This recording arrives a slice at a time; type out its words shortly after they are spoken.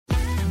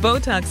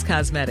Botox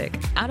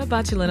Cosmetic, out of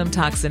botulinum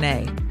toxin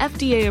A,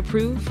 FDA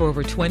approved for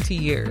over 20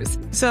 years.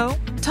 So,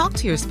 talk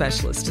to your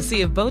specialist to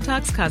see if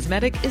Botox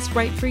Cosmetic is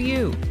right for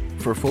you.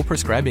 For full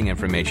prescribing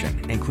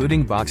information,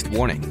 including boxed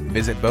warning,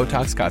 visit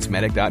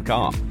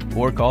BotoxCosmetic.com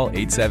or call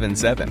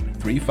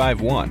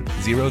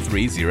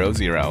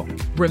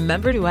 877-351-0300.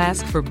 Remember to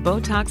ask for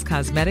Botox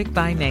Cosmetic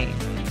by name.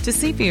 To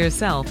see for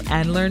yourself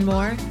and learn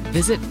more,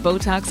 visit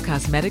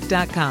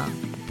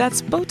BotoxCosmetic.com.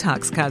 That's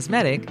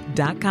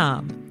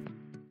BotoxCosmetic.com.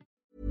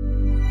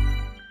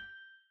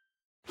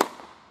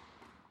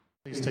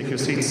 Please take your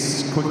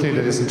seats quickly,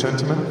 ladies and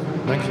gentlemen.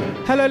 Thank you.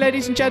 Hello,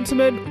 ladies and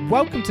gentlemen.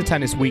 Welcome to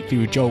Tennis Weekly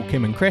with Joel,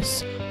 Kim and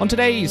Chris. On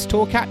today's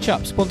Tour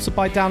Catch-Up, sponsored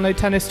by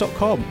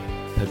DownloadTennis.com.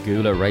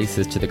 Pegula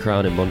races to the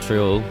crown in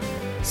Montreal.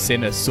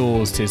 Sinner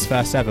soars to his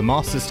first ever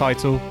Masters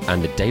title.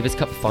 And the Davis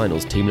Cup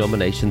Finals team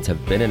nominations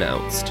have been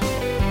announced.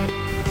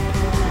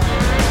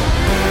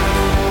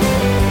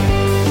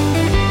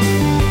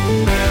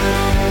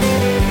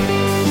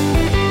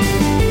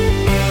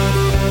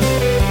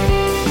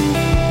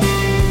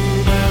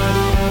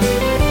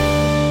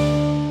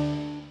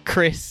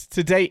 Chris,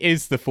 today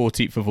is the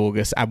 14th of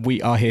August and we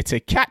are here to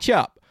catch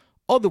up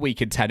on the week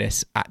in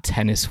tennis at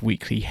Tennis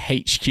Weekly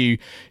HQ.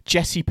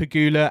 Jessie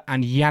Pegula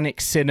and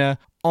Jannik Sinner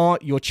are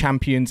your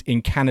champions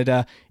in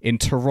Canada, in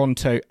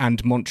Toronto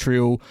and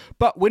Montreal.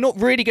 But we're not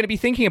really going to be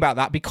thinking about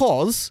that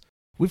because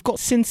we've got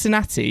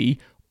Cincinnati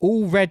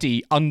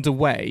already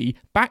underway,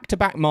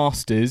 back-to-back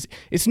Masters.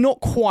 It's not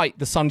quite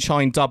the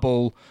Sunshine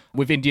Double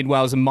with Indian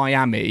Wells and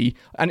Miami.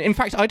 And in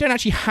fact, I don't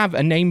actually have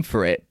a name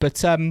for it.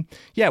 But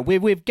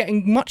we're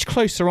getting much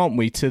closer, aren't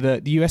we, to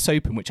the US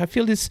Open, which I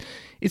feel is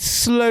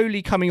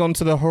slowly coming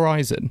onto the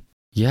horizon.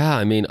 Yeah,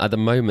 I mean, at the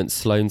moment,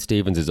 Sloane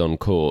Stephens is on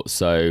court,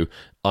 so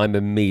I'm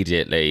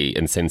immediately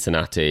in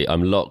Cincinnati.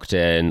 I'm locked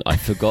in. I've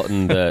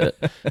forgotten that,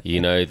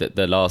 that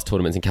the last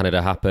tournaments in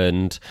Canada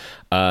happened.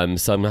 So I'm going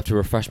to have to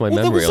refresh my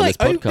memory on this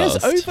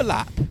podcast. There's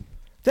overlap.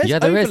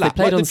 There is. They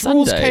played on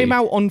Sunday. The draws came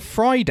out on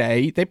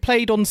Friday. They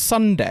played on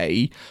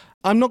Sunday.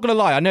 I'm not going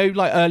to lie. I know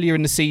earlier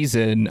in the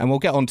season, and we'll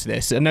get onto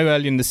this, I know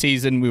earlier in the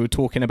season we were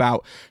talking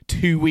about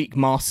 2-week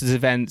Masters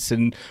events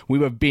and we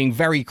were being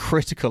very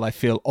critical, I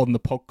feel, on the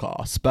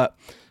podcast. But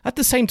at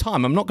the same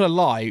time, I'm not going to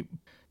lie,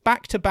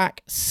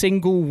 back-to-back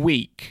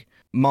single-week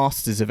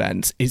Masters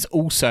events is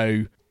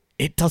also,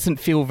 it doesn't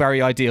feel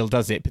very ideal,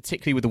 does it?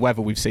 Particularly with the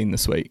weather we've seen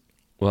this week.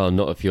 Well,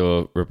 not if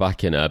you're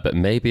Rybakina, but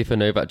maybe if you're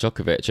Novak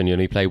Djokovic and you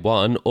only play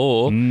one,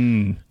 or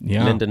Linda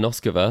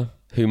Noskova,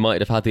 who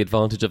might have had the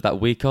advantage of that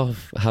week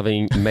off,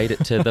 having made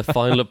it to the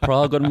final of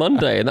Prague on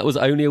Monday. And that was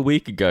only a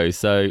week ago,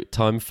 so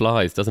time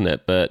flies, doesn't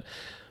it? But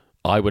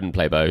I wouldn't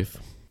play both.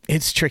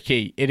 It's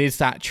tricky. It is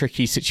that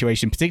tricky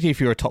situation, particularly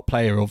if you're a top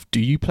player of, do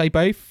you play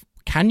both?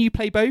 Can you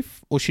play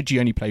both? Or should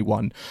you only play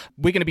one?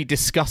 We're going to be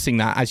discussing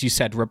that, as you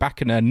said,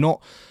 Rybakina,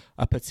 not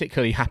a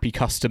particularly happy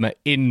customer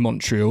in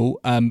Montreal,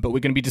 but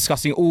we're going to be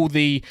discussing all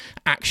the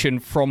action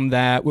from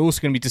there. We're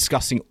also going to be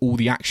discussing all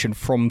the action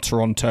from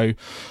Toronto,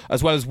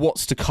 as well as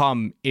what's to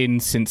come in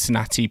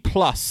Cincinnati,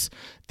 plus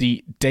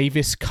the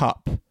Davis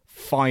Cup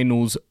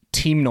Finals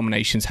team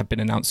nominations have been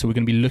announced, so we're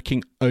going to be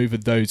looking over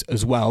those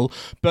as well.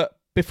 But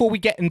before we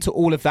get into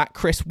all of that,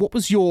 Chris,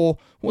 what's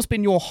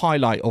been your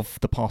highlight of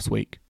the past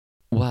week?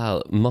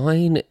 Well,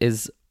 mine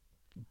is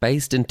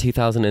based in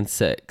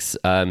 2006,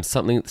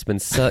 something that's been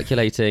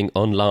circulating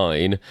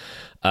online.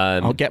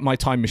 I'll get my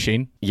time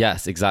machine.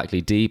 Yes,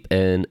 exactly. Deep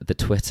in the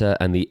Twitter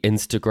and the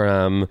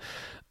Instagram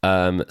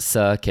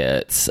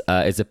circuits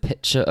is a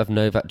picture of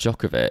Novak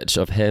Djokovic,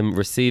 of him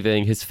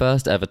receiving his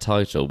first ever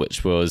title,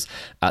 which was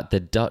at the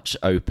Dutch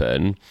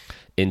Open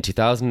in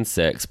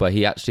 2006, where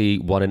he actually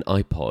won an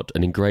iPod.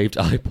 An engraved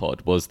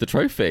iPod was the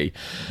trophy.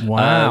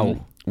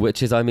 Wow.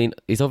 Which is, I mean,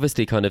 he's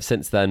obviously kind of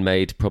since then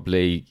made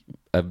probably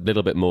a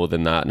little bit more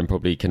than that and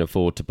probably can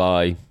afford to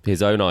buy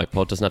his own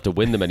iPod, doesn't have to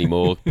win them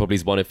anymore.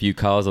 Probably's won a few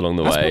cars along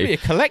the way. That's probably a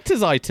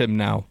collector's item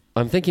now.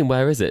 I'm thinking,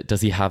 where is it?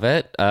 Does he have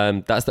it?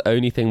 That's the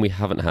only thing we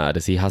haven't had,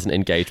 is he hasn't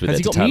engaged with it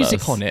to tell us. Has he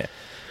got music on it?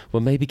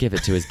 Well, maybe give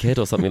it to his kid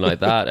or something like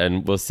that,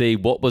 and we'll see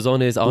what was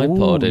on his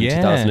iPod in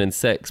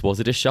 2006.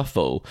 Was it a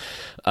shuffle?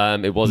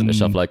 It wasn't a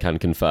shuffle, I can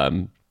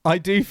confirm. I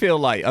do feel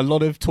like a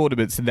lot of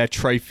tournaments and their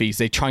trophies,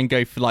 they try and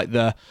go for like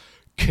the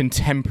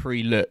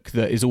contemporary look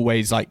that is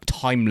always like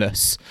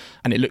timeless,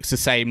 and it looks the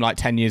same like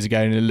 10 years ago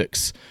and it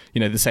looks,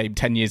 the same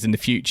 10 years in the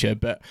future.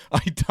 But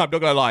I'm not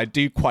gonna lie, I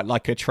do quite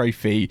like a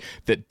trophy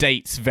that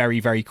dates very,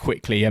 very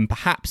quickly, and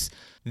perhaps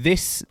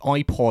this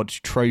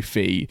iPod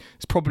trophy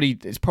is probably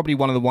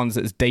one of the ones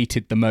that has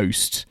dated the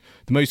most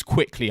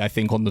quickly, I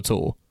think, on the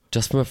tour.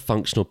 Just from a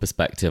functional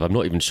perspective, I'm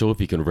not even sure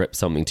if you can rip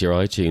something to your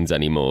iTunes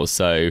anymore,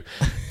 so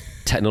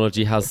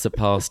technology has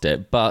surpassed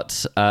it.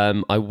 But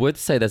I would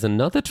say there's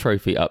another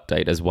trophy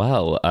update as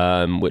well,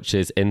 which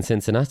is in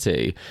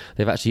Cincinnati.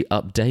 They've actually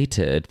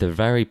updated the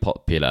very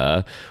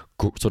popular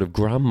sort of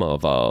grandma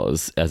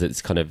vase, as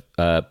it's kind of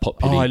popularly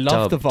dubbed. I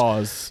love dubbed. the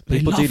vase.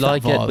 People do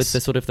like it with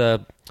the sort of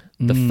the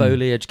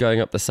foliage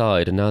going up the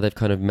side, and now they've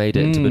kind of made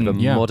it into a bit of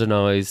a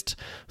modernised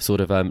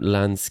sort of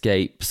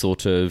landscape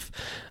sort of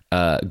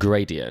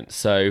gradient.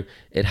 So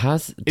it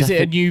has... Is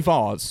it a new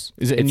vase?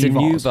 It's a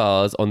new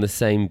vase on the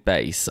same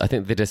base. I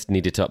think they just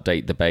needed to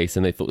update the base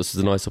and they thought this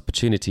was a nice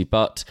opportunity,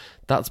 but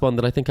that's one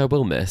that I think I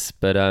will miss.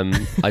 But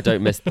I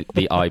don't miss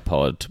the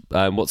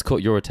iPod. What's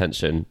caught your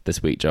attention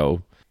this week,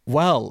 Joel?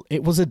 Well,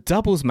 it was a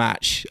doubles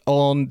match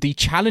on the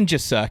Challenger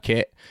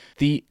circuit.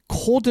 The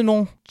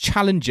Cordonon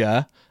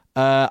Challenger,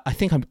 I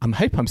think I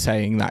hope I'm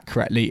saying that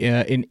correctly,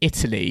 in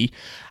Italy.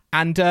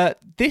 And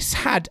this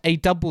had a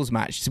doubles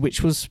match,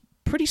 which was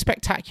pretty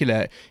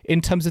spectacular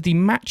in terms of the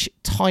match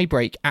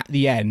tiebreak at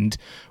the end.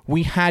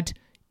 We had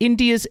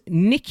India's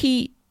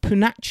Nikki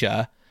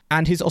Punacha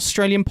and his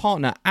Australian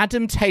partner,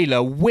 Adam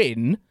Taylor,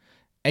 win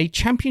a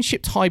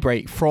championship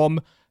tiebreak from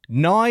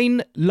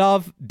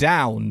 9-love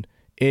down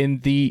in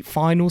the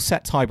final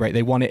set tiebreak.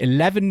 They won it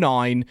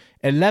 11-9,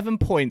 11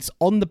 points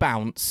on the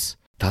bounce.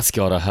 That's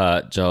gotta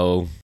hurt,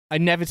 Joel.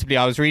 Inevitably,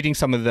 I was reading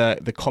some of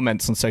the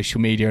comments on social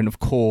media, and of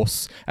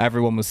course,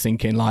 everyone was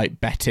thinking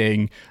like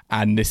betting,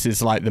 and this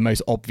is like the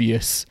most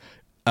obvious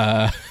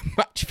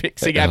match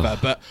fixing ever.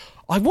 But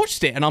I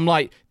watched it, and I'm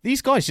like,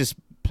 these guys just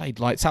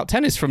played lights out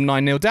tennis from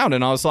 9-0 down,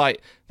 and I was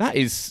like, that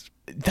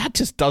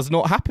just does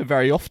not happen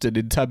very often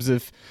in terms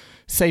of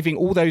saving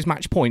all those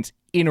match points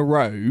in a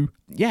row.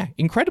 Yeah,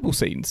 incredible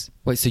scenes.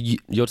 Wait, so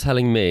you're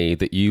telling me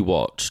that you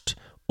watched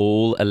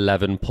all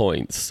 11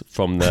 points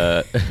from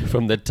the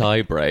from the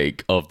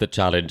tiebreak of the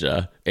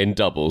Challenger in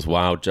doubles?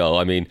 Wow, Joel.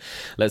 I mean,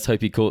 let's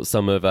hope you caught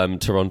some of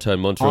Toronto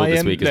and Montreal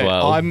this week as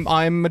well.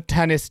 I'm a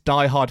tennis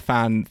diehard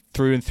fan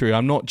through and through.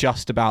 I'm not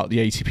just about the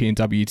ATP and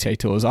WTA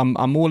tours.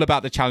 I'm all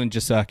about the Challenger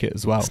circuit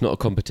as well. It's not a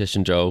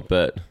competition, Joel,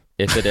 but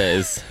if it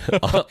is,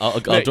 I'll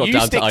drop down to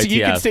ITF.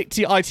 You can stick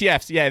to your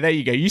ITFs. Yeah, there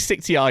you go. You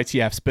stick to your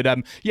ITFs. But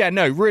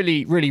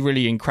really, really,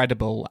 really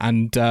incredible.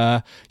 And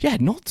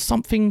not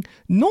something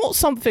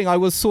I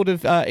was sort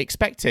of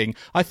expecting.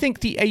 I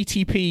think the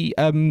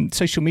ATP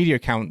social media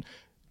account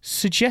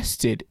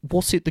suggested,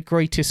 was it the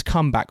greatest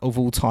comeback of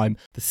all time?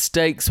 The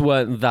stakes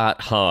weren't that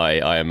high,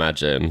 I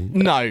imagine.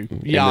 No. In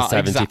the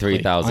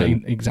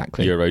 73,000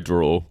 exactly. euro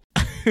draw.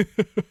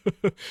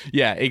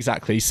 Yeah,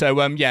 exactly.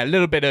 So, a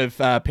little bit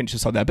of pinch of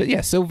salt there, but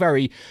yeah, still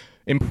very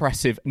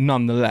impressive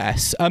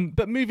nonetheless.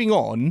 But moving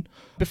on,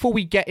 before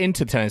we get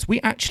into tennis, we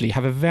actually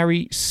have a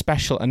very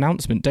special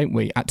announcement, don't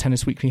we, at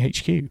Tennis Weekly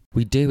HQ?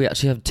 We do. We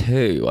actually have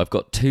two. I've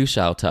got two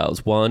shout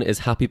outs. One is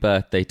happy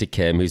birthday to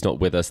Kim, who's not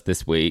with us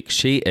this week.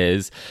 She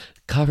is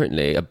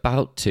currently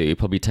about to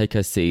probably take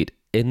her seat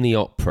in the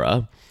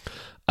opera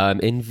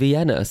in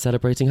Vienna,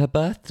 celebrating her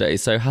birthday.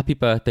 So happy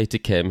birthday to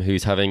Kim,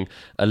 who's having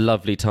a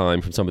lovely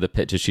time from some of the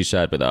pictures she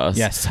shared with us.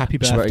 Yes, happy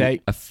She's birthday. wearing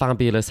a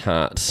fabulous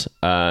hat,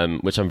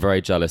 which I'm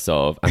very jealous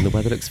of, and the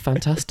weather looks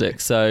fantastic.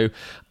 So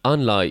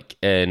unlike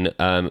in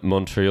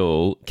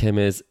Montreal, Kim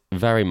is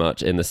very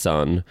much in the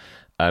sun,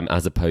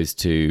 as opposed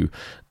to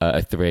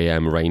a 3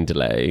 a.m. rain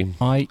delay.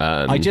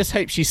 I just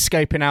hope she's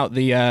scoping out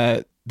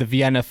the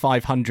Vienna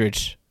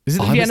 500. Is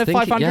it the Vienna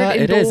 500? Yeah,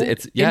 indoor, it is.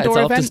 It's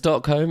after event?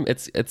 Stockholm.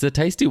 It's a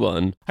tasty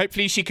one.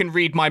 Hopefully she can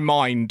read my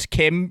mind,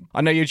 Kim.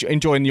 I know you're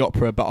enjoying the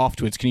opera, but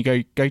afterwards, can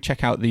you go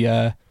check out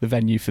the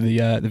venue for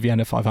the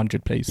Vienna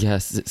 500, please?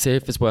 Yes, see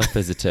if it's worth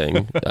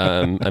visiting,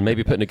 and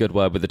maybe putting a good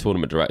word with the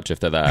tournament director if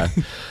they're there.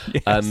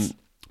 Yes.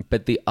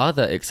 But the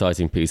other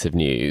exciting piece of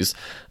news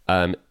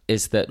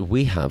is that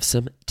we have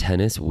some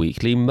Tennis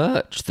Weekly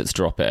merch that's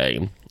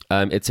dropping.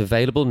 It's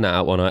available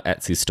now on our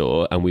Etsy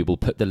store, and we will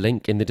put the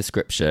link in the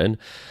description.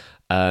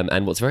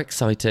 And what's very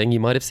exciting, you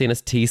might have seen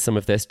us tease some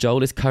of this.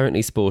 Joel is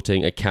currently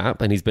sporting a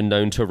cap, and he's been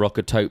known to rock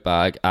a tote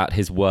bag at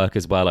his work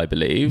as well, I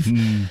believe.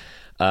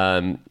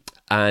 And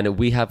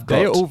we have got...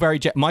 They are all very...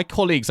 my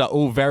colleagues are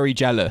all very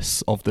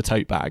jealous of the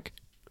tote bag.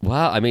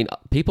 Wow, I mean,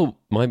 people...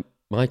 My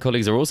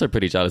colleagues are also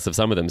pretty jealous of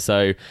some of them.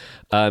 So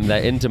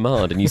they're in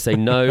demand. And you say,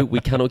 no, we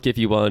cannot give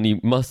you one. You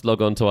must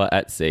log on to our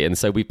Etsy. And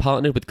so we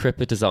partnered with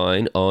Crippa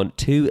Design on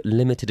 2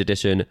 limited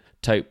edition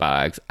tote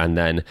bags and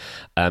then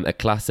a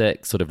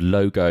classic sort of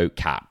logo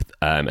cap.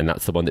 And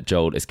that's the one that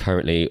Joel is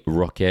currently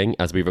rocking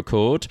as we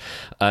record.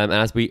 And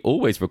as we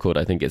always record,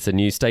 I think it's a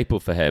new staple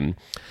for him.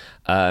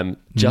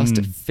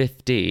 Just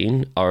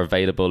 15 are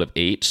available of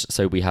each.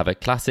 So we have a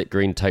classic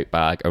green tote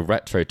bag, a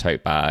retro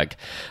tote bag,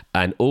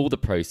 and all the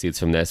proceeds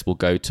from this will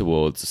go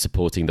towards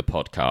supporting the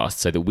podcast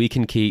so that we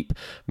can keep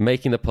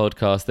making the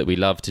podcast that we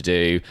love to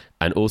do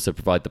and also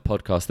provide the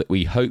podcast that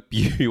we hope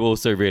you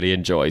also really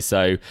enjoy.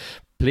 So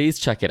please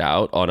check it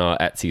out on our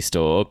Etsy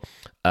store.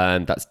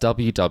 That's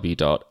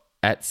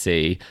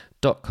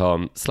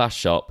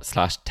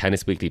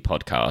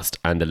www.etsy.com/shop/tennisweeklypodcast.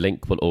 And the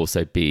link will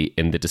also be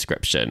in the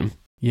description.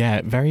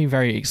 Yeah, very,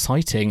 very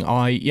exciting.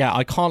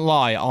 I can't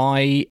lie.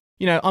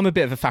 I'm a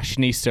bit of a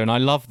fashionista and I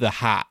love the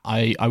hat.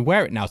 I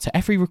wear it now to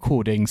every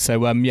recording. So,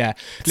 listen,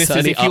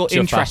 certainly if you're upped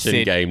your interested...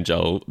 fashion game,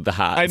 Joel. The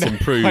hat's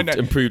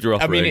improved your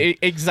offering. I mean,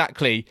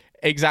 exactly.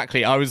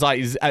 I was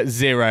like at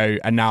 0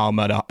 and now I'm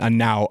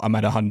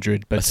at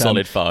 100. But a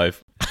solid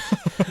 5.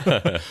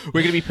 We're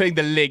going to be putting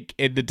the link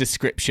in the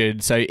description.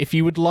 So if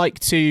you would like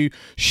to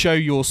show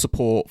your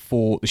support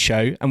for the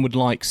show and would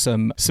like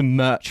some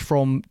merch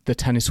from the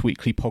Tennis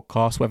Weekly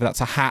podcast, whether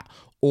that's a hat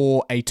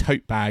or a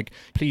tote bag,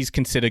 please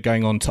consider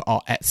going on to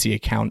our Etsy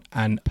account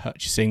and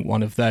purchasing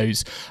one of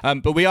those.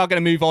 But we are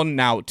going to move on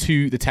now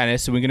to the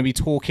tennis, and we're going to be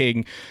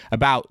talking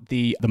about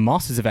the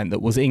Masters event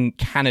that was in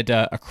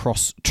Canada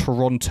across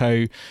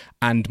Toronto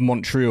and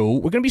Montreal.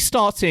 We're going to be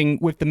starting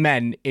with the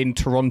men in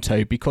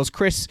Toronto because,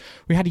 Chris,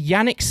 we had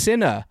Jannik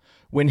Sinner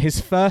win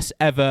his first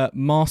ever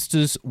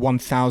Masters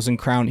 1000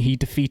 crown. He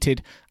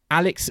defeated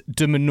Alex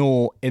de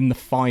Minaur in the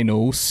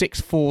final,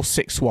 6-4,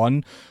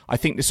 6-1. I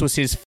think this was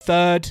his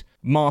third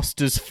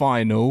Masters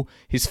final.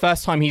 His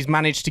first time he's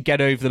managed to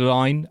get over the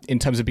line in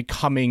terms of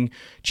becoming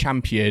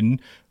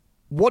champion.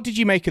 What did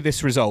you make of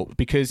this result?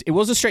 Because it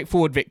was a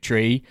straightforward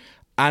victory,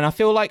 and I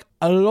feel like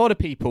a lot of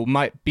people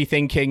might be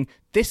thinking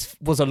this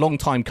was a long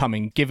time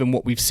coming, given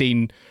what we've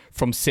seen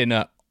from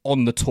Sinner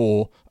on the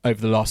tour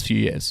over the last few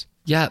years.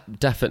 Yeah,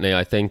 definitely.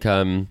 I think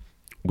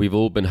we've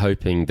all been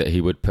hoping that he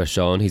would push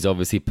on. He's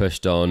obviously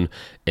pushed on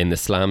in the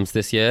slams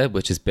this year,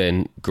 which has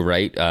been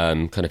great.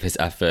 Kind of his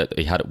effort that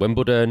he had at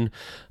Wimbledon.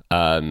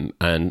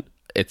 And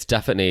it's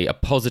definitely a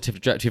positive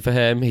trajectory for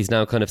him. He's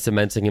now kind of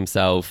cementing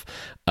himself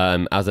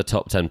as a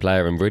top 10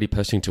 player and really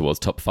pushing towards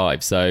top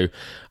 5. So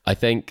I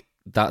think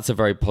that's a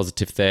very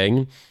positive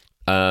thing.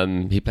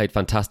 He played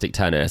fantastic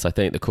tennis. I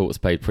think the court was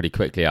played pretty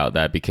quickly out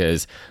there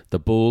because the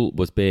ball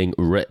was being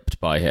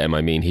ripped by him.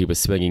 I mean, he was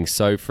swinging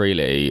so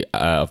freely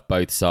of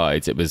both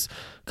sides. It was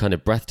kind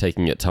of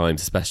breathtaking at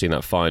times, especially in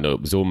that final.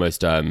 It was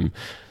almost, it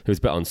was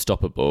a bit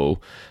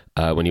unstoppable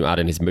when you add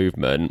in his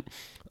movement.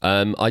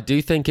 I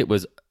do think it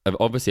was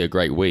obviously a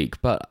great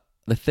week, but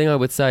the thing I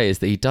would say is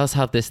that he does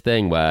have this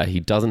thing where he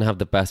doesn't have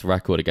the best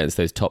record against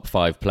those top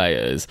 5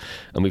 players.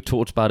 And we've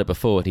talked about it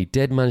before. And he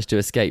did manage to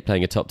escape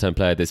playing a top 10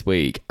 player this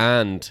week.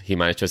 And he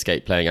managed to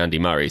escape playing Andy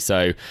Murray.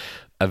 So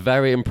a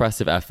very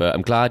impressive effort.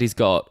 I'm glad he's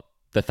got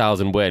the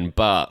 1,000 win,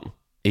 but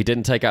he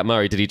didn't take out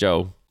Murray, did he,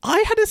 Joel?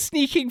 I had a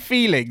sneaking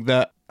feeling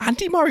that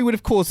Andy Murray would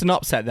have caused an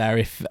upset there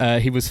if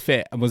he was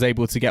fit and was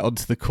able to get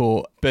onto the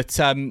court. But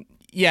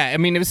yeah, I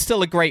mean, it was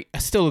still a great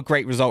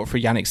result for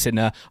Jannik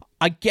Sinner.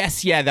 I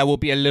guess, yeah, there'll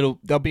be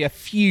a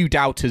few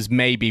doubters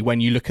maybe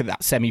when you look at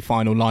that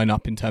semi-final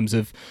lineup in terms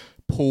of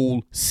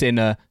Paul,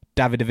 Sinner,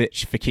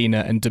 Davidovich,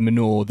 Fokina and de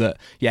Minaur, that,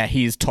 yeah,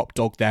 he is top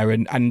dog there.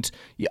 And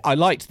I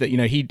liked that,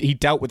 he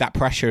dealt with that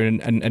pressure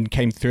and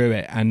came through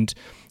it. And,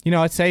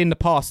 I'd say in the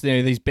past,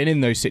 he's been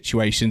in those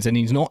situations and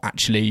he's not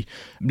actually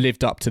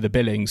lived up to the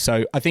billing.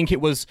 So I think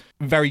it was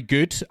very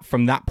good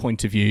from that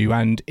point of view.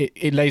 And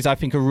it lays, I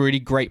think, a really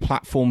great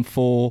platform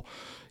for,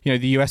 the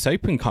US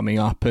Open coming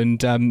up.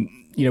 And,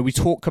 we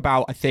talk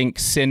about, I think,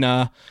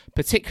 Sinner,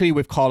 particularly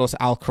with Carlos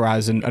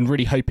Alcaraz, and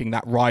really hoping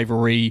that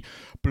rivalry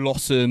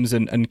blossoms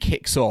and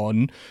kicks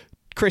on.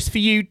 Chris, for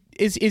you,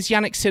 is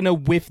Jannik Sinner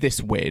with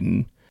this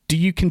win? Do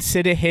you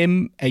consider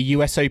him a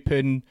US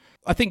Open?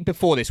 I think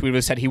before this, we would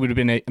have said he would have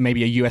been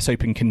maybe a US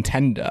Open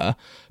contender.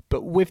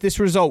 But with this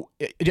result,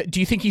 do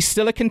you think he's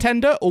still a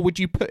contender, or would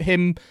you put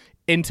him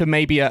into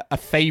maybe a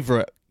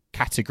favourite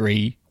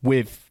category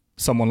with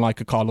someone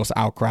like a Carlos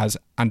Alcaraz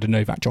and a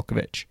Novak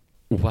Djokovic?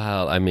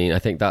 Well, I mean, I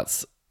think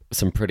that's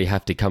some pretty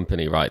hefty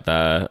company right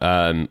there.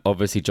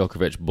 Obviously,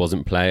 Djokovic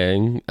wasn't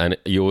playing, and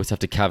you always have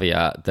to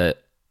caveat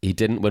that he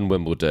didn't win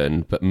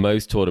Wimbledon, but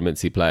most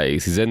tournaments he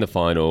plays, he's in the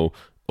final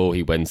or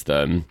he wins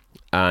them.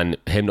 And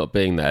him not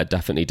being there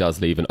definitely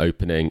does leave an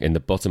opening in the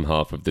bottom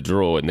half of the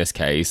draw in this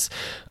case,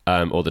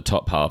 or the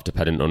top half,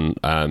 depending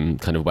on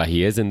kind of where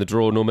he is in the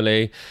draw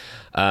normally.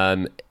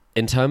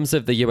 In terms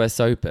of the US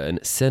Open,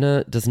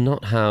 Sinner does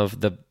not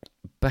have the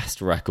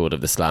best record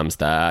of the slams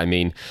there. I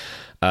mean,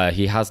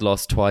 he has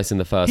lost twice in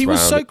the first round. He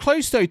was so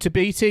close though to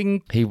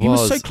beating. He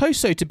was so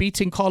close though to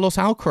beating Carlos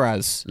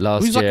Alcaraz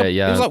last year.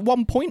 Yeah, it was like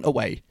 1 point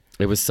away.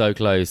 It was so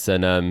close,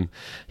 and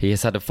he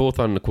has had a fourth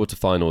round in the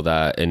quarterfinal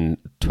there in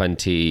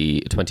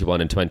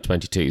 2021 and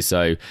 2022.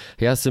 So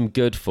he has some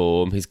good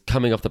form. He's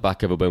coming off the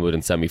back of a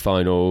Wimbledon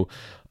semi-final.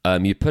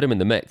 You put him in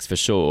the mix for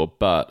sure,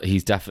 but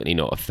he's definitely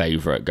not a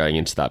favourite going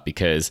into that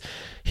because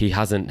he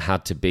hasn't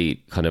had to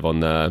beat kind of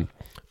on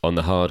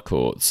the hard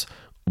courts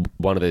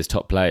one of those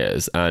top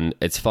players. And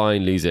it's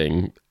fine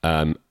losing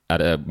at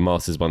a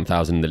Masters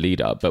 1000 in the lead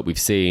up, but we've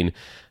seen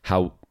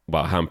how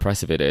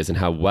impressive it is and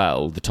how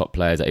well the top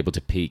players are able to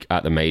peak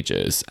at the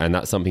majors. And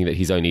that's something that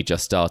he's only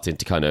just starting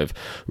to kind of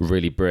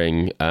really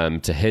bring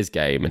to his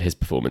game and his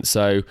performance.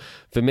 So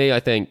for me, I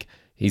think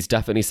he's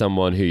definitely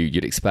someone who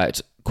you'd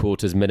expect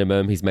quarters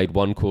minimum. He's made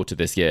one quarter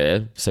this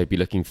year, so be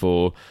looking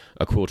for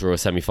a quarter or a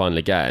semi-final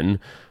again.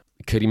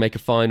 Could he make a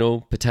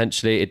final?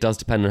 Potentially. It does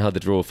depend on how the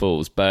draw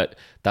falls, but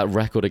that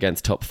record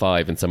against top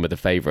 5 and some of the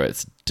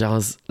favourites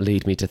does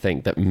lead me to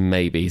think that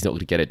maybe he's not going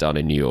to get it done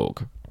in New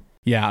York.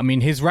 Yeah, I mean,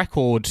 his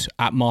record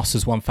at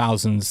Masters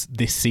 1000s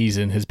this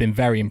season has been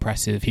very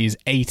impressive. He's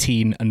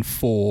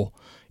 18-4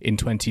 in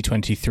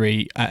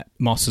 2023 at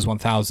Masters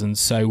 1000.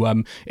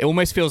 So it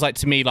almost feels like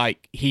to me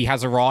like he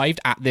has arrived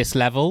at this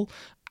level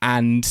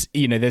And,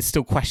 there's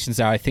still questions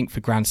there, I think,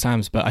 for Grand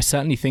Slams. But I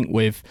certainly think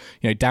with,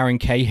 Darren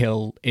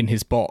Cahill in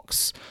his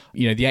box,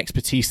 the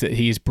expertise that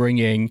he is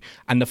bringing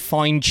and the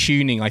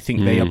fine-tuning I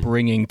think they are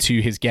bringing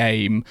to his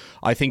game,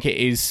 I think it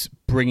is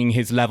bringing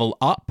his level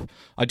up.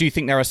 I do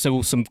think there are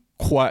still some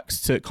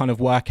quirks to kind of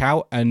work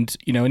out. And,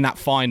 in that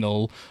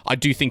final, I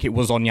do think it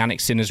was on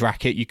Yannick Sinner's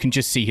racket. You can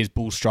just see his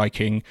ball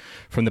striking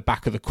from the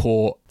back of the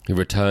court. He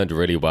returned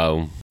really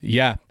well.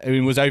 Yeah,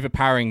 it was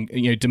overpowering,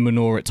 de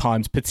Minaur at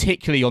times,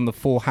 particularly on the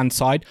forehand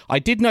side. I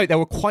did note there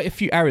were quite a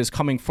few errors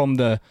coming from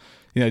the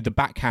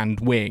backhand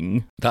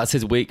wing. That's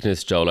his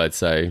weakness, Joel, I'd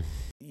say.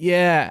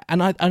 Yeah,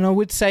 and I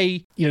would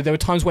say, there were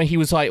times when he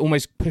was like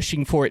almost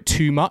pushing for it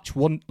too much,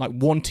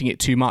 wanting it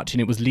too much,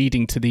 and it was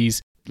leading to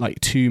these like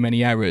too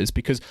many errors,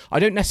 because I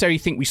don't necessarily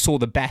think we saw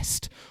the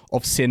best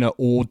of Sinner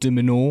or de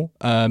Minaur,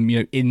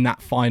 in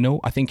that final.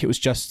 I think it was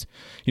just,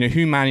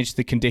 who managed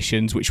the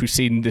conditions, which we've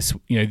seen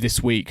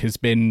this week has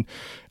been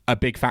a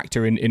big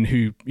factor in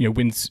who,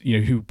 wins,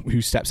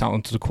 who steps out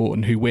onto the court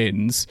and who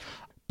wins.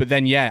 But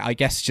then, I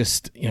guess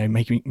just,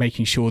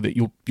 making sure that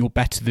you're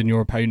better than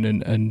your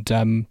opponent. And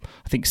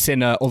I think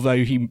Sinner,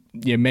 although he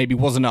maybe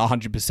wasn't at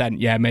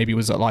 100%, maybe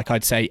was at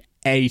I'd say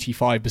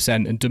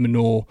 85%, and de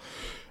Minaur,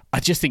 I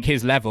just think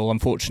his level,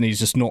 unfortunately, is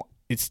just not.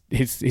 It's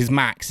his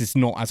max is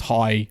not as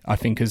high, I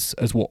think, as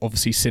what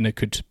obviously Sinner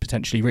could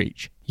potentially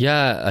reach.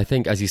 Yeah, I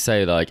think, as you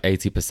say,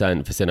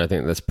 80% for Sinner, I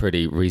think that's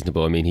pretty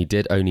reasonable. I mean, he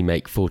did only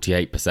make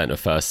 48% of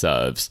first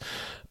serves,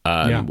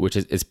 which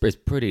is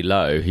pretty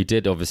low. He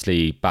did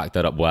obviously back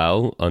that up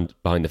well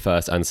behind the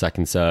first and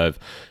second serve.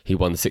 He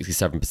won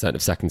 67%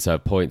 of second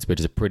serve points, which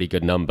is a pretty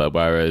good number,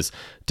 whereas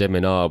de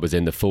Minaur was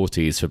in the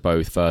 40s for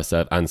both first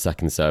serve and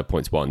second serve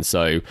points won.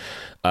 So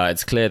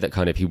it's clear that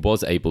kind of he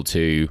was able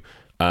to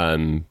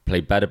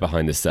play better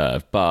behind the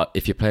serve. But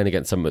if you're playing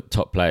against some of the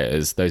top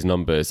players, those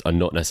numbers are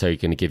not necessarily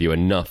going to give you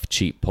enough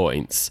cheap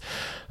points.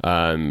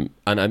 And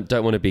I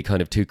don't want to be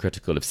kind of too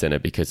critical of Sinner,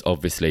 because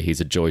obviously he's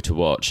a joy to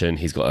watch and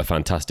he's got a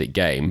fantastic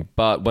game.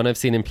 But when I've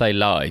seen him play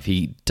live,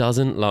 he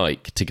doesn't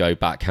like to go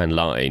backhand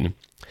line.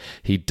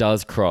 He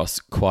does cross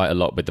quite a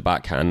lot with the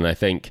backhand. And I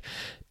think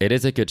it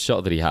is a good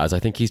shot that he has. I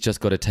think he's just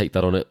got to take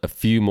that on a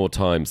few more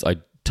times. I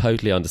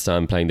totally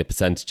understand playing the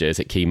percentages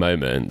at key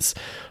moments.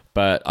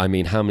 But, I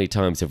mean, how many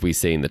times have we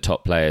seen the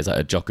top players like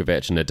a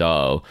Djokovic, a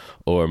Nadal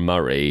or a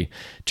Murray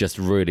just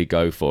really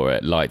go for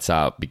it, lights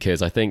out?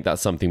 Because I think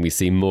that's something we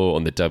see more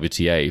on the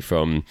WTA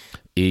from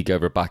Iga,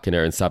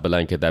 Rybakina and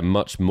Sabalenka. They're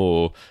much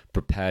more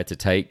prepared to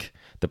take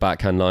the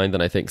backhand line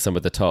than I think some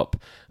of the top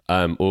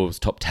 10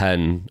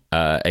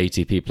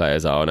 ATP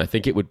players are. And I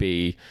think it would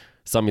be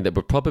something that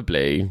would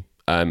probably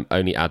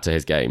only add to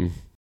his game.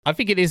 I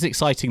think it is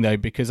exciting though,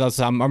 because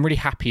I'm really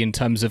happy in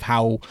terms of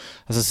how,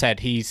 as I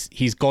said,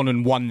 he's gone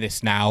and won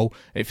this now.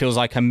 It feels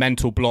like a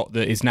mental block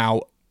that is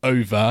now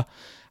over.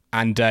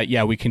 And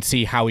we can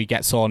see how he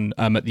gets on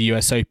at the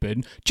US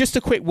Open. Just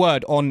a quick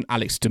word on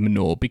Alex de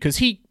Minaur, because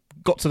he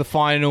got to the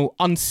final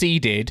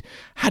unseeded,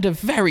 had a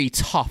very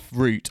tough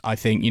route. I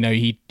think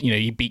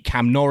he beat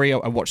Cam Norrie.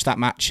 I watched that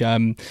match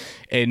in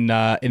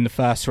the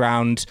first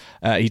round.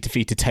 He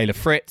defeated Taylor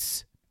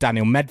Fritz,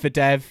 Daniel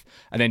Medvedev,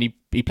 and then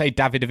he played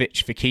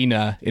Davidovich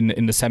Fokina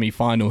in the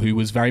semi-final, who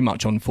was very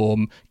much on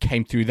form,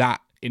 came through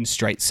that in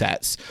straight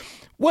sets.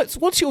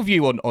 What's your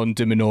view on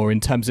de Minaur in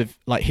terms of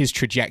like his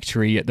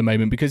trajectory at the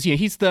moment? Because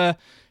he's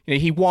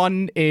he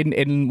won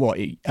in what?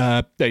 He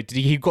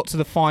got to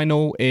the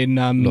final in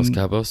Los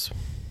Cabos.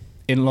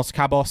 In Los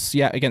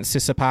Cabos, against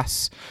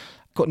Tsitsipas.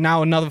 Got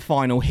now another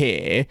final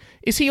here.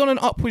 Is he on an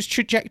upwards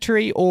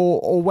trajectory,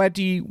 or where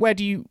do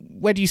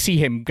you see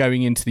him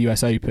going into the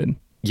US Open?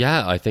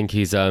 Yeah, I think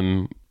he's...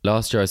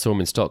 last year I saw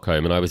him in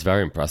Stockholm and I was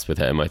very impressed with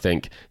him. I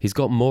think he's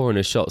got more on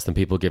his shots than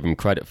people give him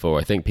credit for.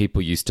 I think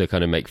people used to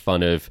kind of make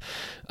fun of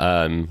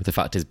the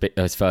fact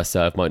his first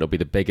serve might not be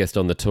the biggest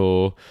on the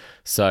tour.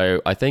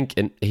 So I think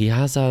he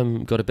has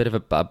got a bit of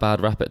a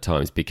bad rap at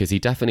times, because he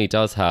definitely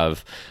does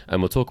have,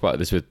 and we'll talk about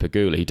this with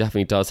Pegula, he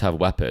definitely does have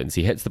weapons.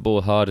 He hits the ball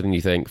harder than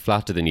you think,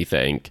 flatter than you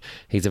think.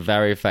 He's a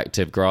very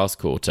effective grass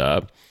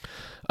courter.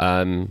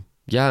 And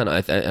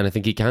I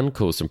think he can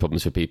cause some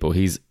problems for people.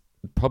 He's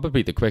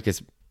probably the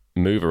quickest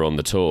mover on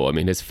the tour. I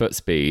mean, his foot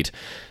speed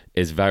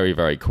is very,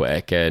 very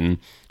quick, and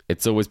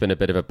it's always been a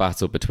bit of a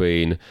battle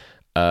between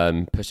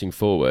pushing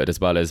forward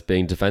as well as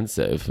being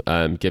defensive,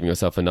 giving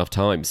yourself enough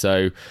time.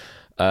 So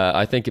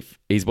I think if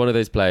he's one of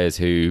those players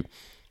who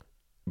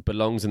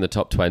belongs in the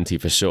top 20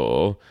 for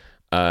sure.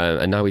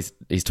 And now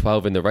he's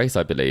 12 in the race,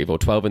 I believe, or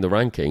 12 in the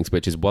rankings,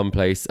 which is one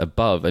place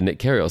above Nick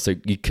Kyrgios. So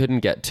you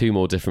couldn't get two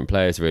more different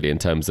players really in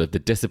terms of the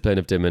discipline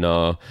of de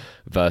Minaur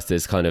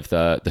versus kind of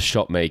the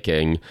shot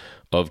making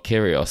of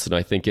Kyrgios. And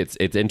I think it's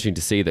interesting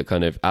to see that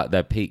kind of at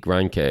their peak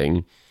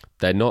ranking,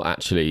 they're not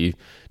actually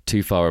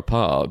too far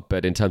apart,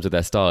 but in terms of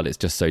their style, it's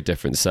just so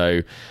different.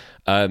 So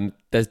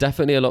there's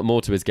definitely a lot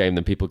more to his game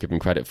than people give him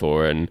credit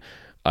for. And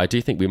I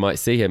do think we might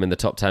see him in the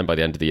top 10 by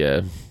the end of the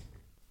year.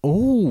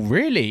 Oh,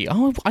 really?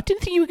 Oh, I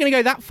didn't think you were going to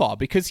go that far,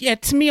 because,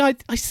 to me, I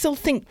still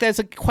think there's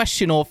a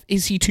question of,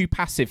 is he too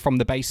passive from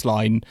the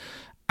baseline?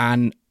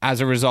 and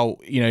as a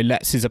result,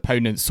 lets his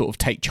opponents sort of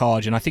take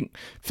charge. And I think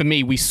for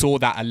me, we saw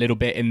that a little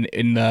bit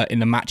in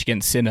the match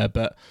against Sinner.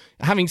 But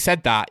having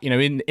said that,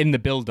 in the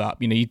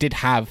build-up, you did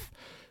have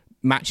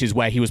matches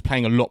where he was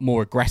playing a lot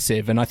more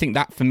aggressive, and I think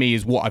that for me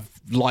is what I've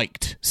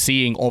liked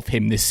seeing of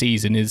him this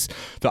season, is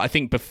that I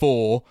think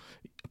before,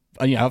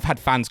 I've had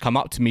fans come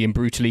up to me and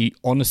brutally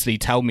honestly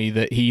tell me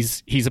that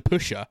he's a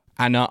pusher,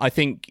 and I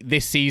think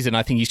this season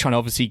he's trying to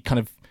obviously kind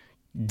of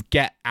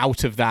get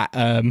out of that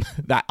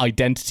that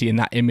identity and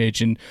that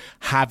image and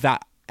have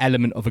that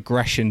element of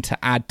aggression to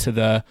add to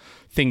the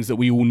things that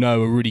we all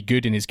know are really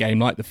good in his game,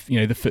 like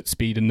the foot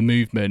speed and the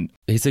movement.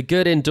 He's a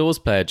good indoors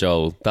player,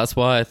 Joel. That's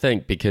why I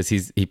think, because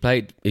he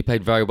played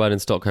very well in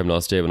Stockholm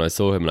last year when I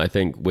saw him, and I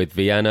think with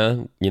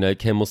Vienna,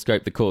 Kim will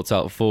scrape the courts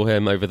out for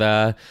him over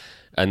there.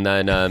 And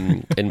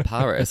then in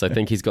Paris, I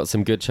think he's got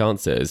some good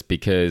chances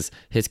because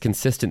his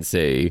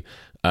consistency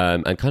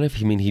and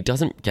he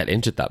doesn't get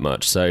injured that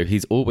much. So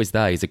he's always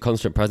there. He's a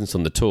constant presence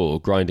on the tour,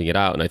 grinding it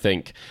out. And I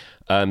think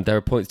there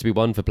are points to be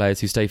won for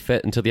players who stay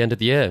fit until the end of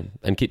the year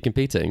and keep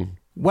competing.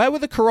 Where were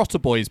the Carota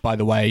boys, by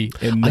the way,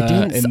 in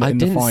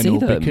the final?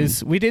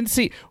 Because we didn't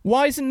see.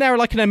 Why isn't there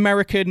like an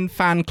American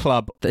fan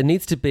club? There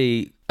needs to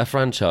be a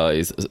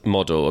franchise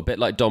model, a bit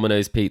like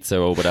Domino's Pizza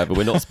or whatever.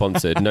 We're not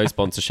sponsored, no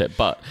sponsorship,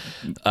 but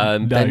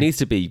no. There needs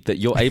to be that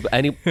you're able.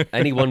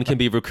 Anyone can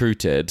be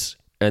recruited,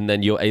 and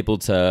then you're able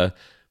to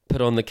put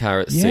on the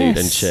carrot suit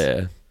and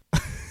cheer.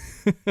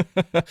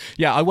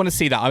 Yeah, I want to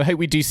see that. I hope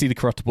we do see the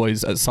Carota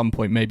boys at some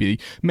point,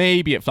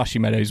 maybe at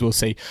Flushing Meadows, we'll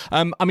see.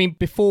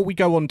 Before we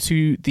go on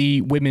to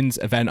the women's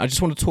event, I just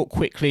want to talk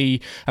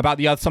quickly about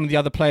some of the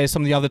other players,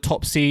 some of the other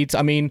top seeds.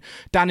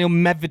 Daniil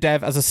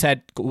Medvedev, as I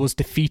said, was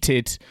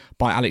defeated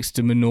by Alex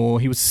de Minaur.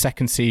 He was the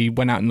second seed,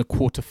 went out in the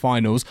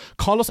quarterfinals.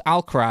 Carlos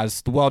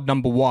Alcaraz, the world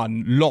number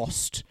one,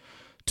 lost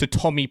to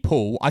Tommy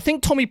Paul. I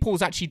think Tommy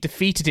Paul's actually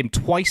defeated him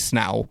twice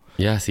now.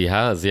 Yes, he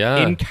has, yeah.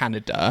 In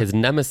Canada. His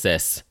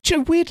nemesis.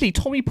 Weirdly,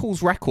 Tommy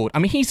Paul's record,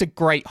 he's a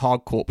great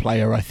hardcourt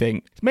player, I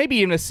think.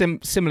 Maybe in a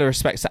similar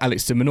respects to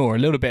Alex de Minaur, a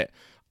little bit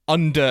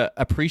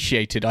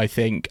underappreciated, I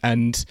think.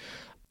 And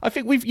I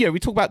think we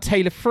talk about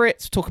Taylor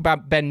Fritz, talk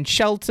about Ben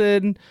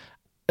Shelton.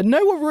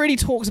 No one really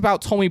talks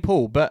about Tommy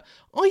Paul, but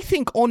I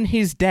think on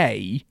his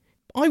day,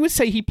 I would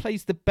say he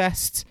plays the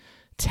best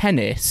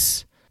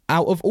tennis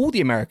out of all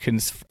the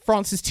Americans,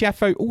 Francis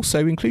Tiafoe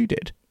also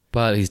included.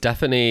 But he's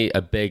definitely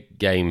a big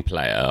game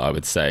player, I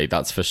would say.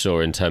 That's for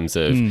sure, in terms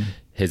of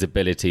his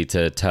ability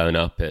to turn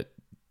up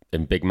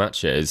in big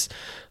matches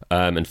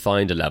and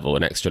find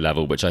an extra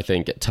level, which I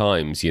think at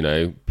times,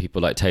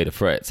 people like Taylor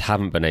Fritz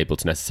haven't been able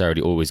to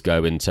necessarily always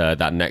go into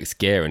that next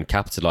gear and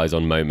capitalise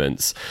on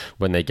moments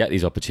when they get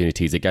these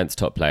opportunities against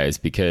top players.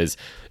 Because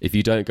if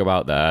you don't go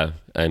out there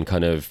and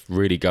kind of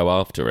really go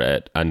after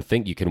it and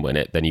think you can win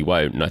it, then you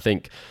won't. And I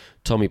think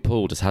Tommy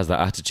Paul just has that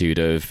attitude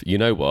of, you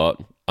know what,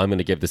 I'm going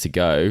to give this a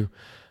go,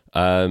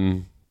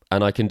 and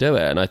I can do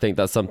it. And I think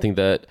that's something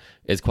that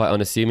is quite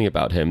unassuming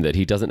about him, that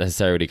he doesn't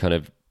necessarily kind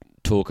of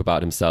talk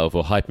about himself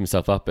or hype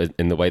himself up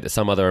in the way that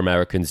some other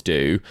Americans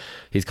do.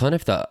 He's kind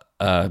of that,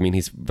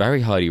 he's very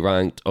highly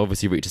ranked,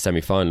 obviously reached a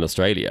semi-final in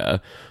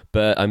Australia,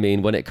 but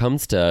when it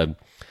comes to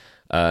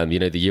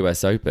the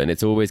US Open,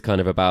 it's always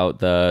kind of about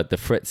the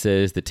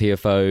Fritzes, the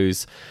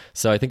Tiafoes.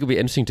 So I think it'll be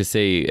interesting to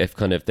see if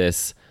kind of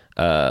this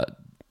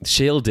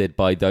shielded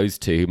by those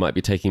two who might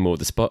be taking more of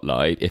the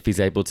spotlight, if he's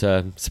able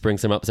to spring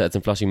some upsets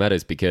in Flushing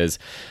Meadows, because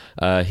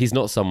he's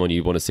not someone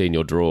you want to see in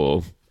your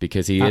draw,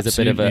 because he is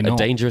a bit of a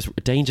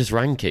dangerous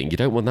ranking. You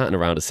don't want that in a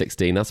round of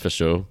 16, that's for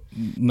sure.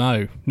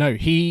 No,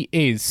 he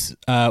is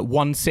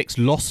 1-6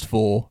 lost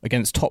for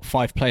against top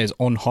 5 players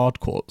on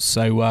hard courts.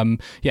 So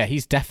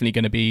he's definitely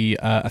going to be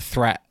a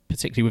threat,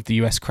 particularly with the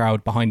US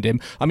crowd behind him.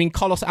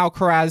 Carlos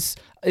Alcaraz,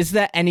 is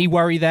there any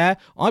worry there?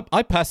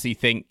 I personally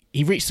think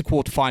he reached the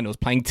quarterfinals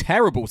playing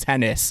terrible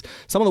tennis.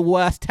 Some of the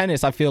worst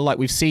tennis I feel like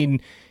we've seen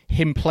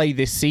him play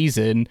this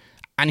season,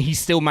 and he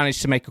still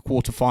managed to make a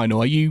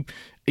quarterfinal.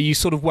 Are you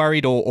sort of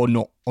worried or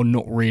not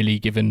really,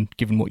 given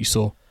what you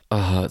saw?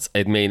 It's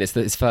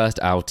his first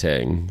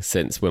outing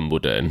since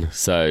Wimbledon,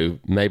 so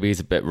maybe he's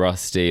a bit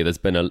rusty. There's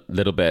been a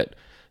little bit.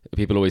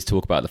 People always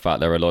talk about the fact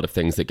there are a lot of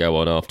things that go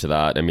on after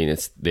that.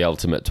 It's the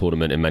ultimate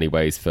tournament in many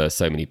ways for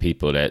so many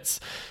people. It's,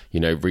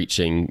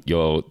 reaching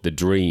the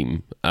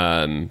dream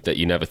that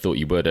you never thought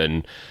you would.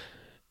 And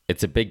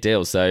it's a big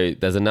deal. So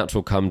there's a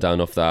natural come down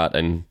off that.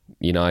 And,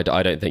 I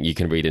don't think you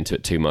can read into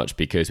it too much,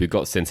 because we've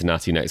got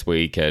Cincinnati next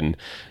week. And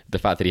the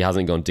fact that he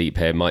hasn't gone deep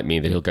here might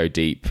mean that he'll go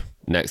deep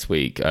next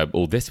week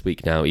or this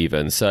week now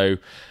even. So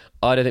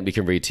I don't think we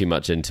can read too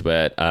much into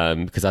it,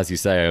 because as you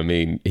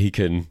say, he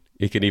can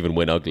even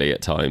win ugly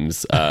at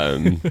times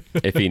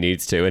if he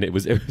needs to, and it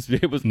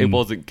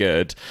wasn't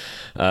good.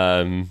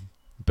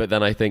 But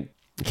then I think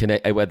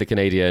with the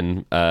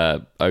Canadian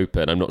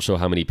Open, I'm not sure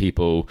how many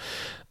people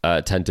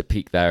tend to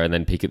peak there and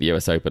then peak at the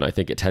US Open. I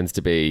think it tends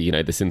to be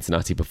the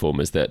Cincinnati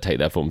performers that take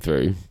their form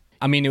through.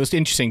 It was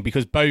interesting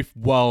because both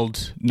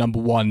world number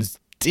ones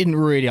didn't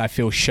really, I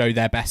feel, show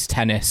their best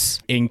tennis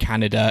in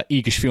Canada,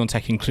 Iga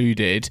Swiatek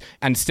included.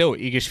 And still,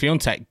 Iga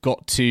Swiatek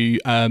got to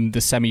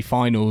the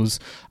semi-finals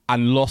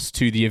and lost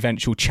to the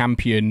eventual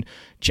champion,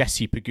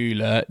 Jessie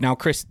Pegula. Now,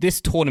 Chris,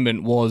 this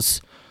tournament was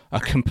a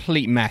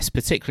complete mess,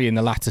 particularly in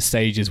the latter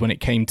stages when it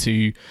came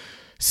to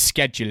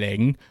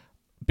scheduling.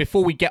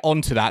 Before we get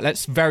on to that,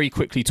 let's very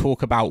quickly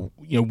talk about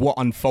what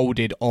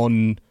unfolded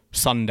on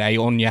Sunday,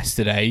 on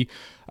yesterday.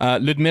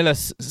 Ludmila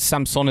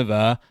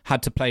Samsonova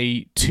had to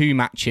play 2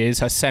 matches,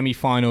 her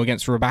semi-final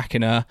against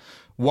Rybakina,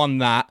 won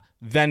that,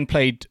 then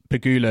played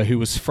Pegula, who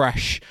was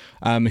fresh,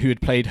 who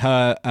had played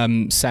her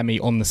semi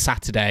on the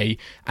Saturday,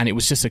 and it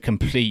was just a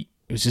complete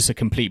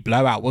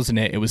blowout, wasn't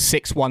it? It was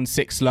 6-1,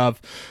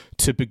 6-love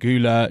to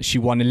Pegula. She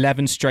won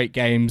 11 straight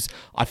games.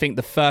 I think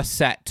the first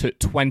set took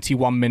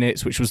 21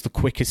 minutes, which was the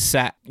quickest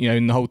set,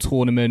 in the whole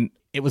tournament.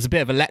 It was a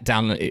bit of a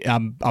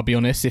letdown, I'll be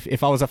honest.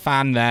 If I was a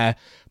fan there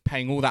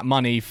paying all that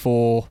money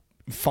for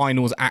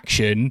finals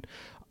action,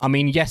 I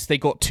mean, yes, they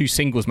got 2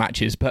 singles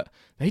matches, but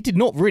they did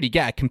not really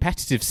get a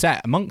competitive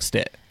set amongst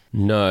it.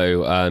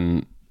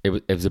 No,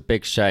 it was a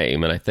big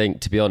shame. And I think,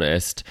 to be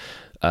honest,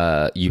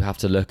 you have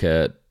to look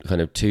at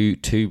kind of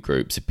two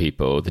groups of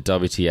people. The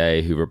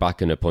WTA, who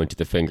Rybakina pointed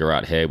the finger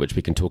at here, which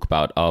we can talk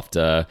about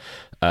after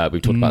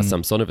we've talked about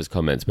Samsonova's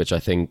comments, which I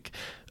think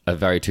are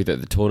very true,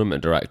 that the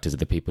tournament directors are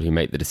the people who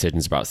make the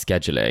decisions about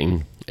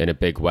scheduling in a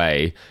big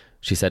way.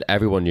 She said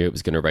everyone knew it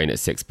was going to rain at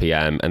 6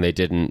 p.m. and they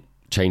didn't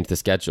change the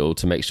schedule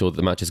to make sure that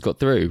the matches got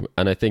through.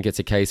 And I think it's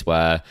a case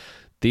where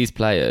these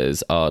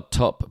players are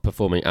top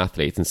performing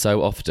athletes, and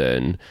so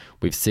often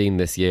we've seen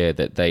this year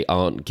that they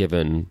aren't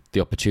given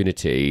the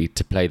opportunity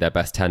to play their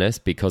best tennis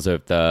because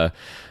of the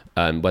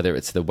whether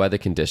it's the weather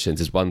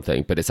conditions is one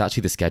thing, but it's actually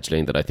the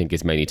scheduling that I think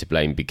is mainly to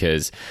blame,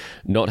 because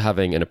not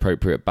having an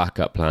appropriate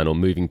backup plan or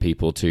moving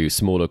people to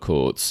smaller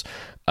courts,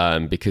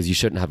 because you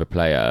shouldn't have a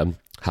player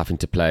having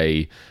to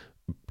play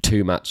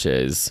 2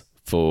 matches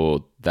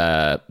on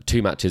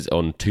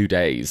 2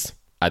 days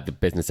at the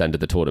business end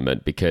of the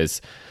tournament,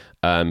 because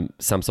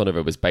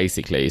Samsonova was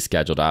basically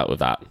scheduled out of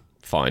that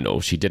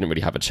final. She didn't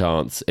really have a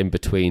chance. In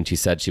between, she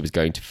said she was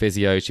going to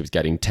physio, she was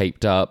getting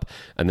taped up,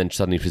 and then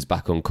suddenly she was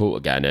back on court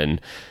again,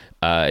 and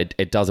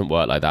it doesn't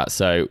work like that.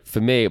 So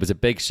for me, it was a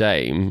big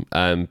shame.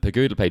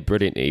 Pegula played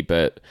brilliantly,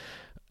 but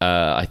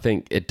I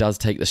think it does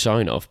take the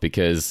shine off,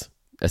 because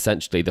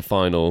essentially the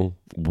final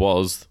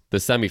was the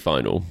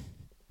semi-final.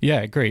 Yeah,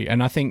 I agree.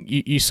 And I think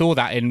you saw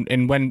that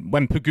in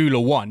when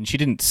Pegula won, she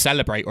didn't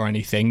celebrate or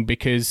anything,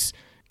 because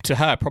to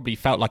her it probably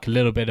felt like a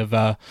little bit of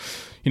a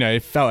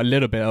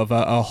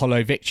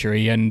hollow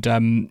victory. And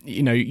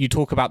you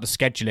talk about the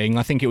scheduling.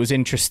 I think it was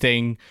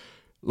interesting,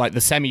 like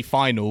the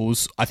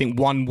semi-finals, I think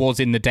one was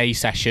in the day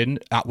session.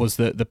 That was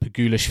the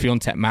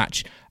Pegula-Swiatek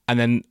match. And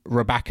then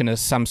Rybakina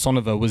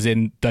Samsonova was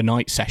in the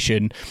night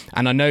session.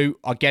 And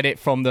I get it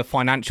from the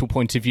financial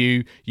point of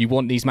view. You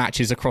want these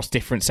matches across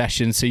different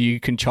sessions so you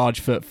can charge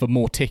for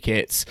more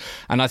tickets.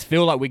 And I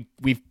feel like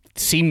we've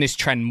seen this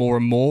trend more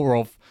and more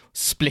of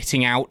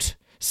splitting out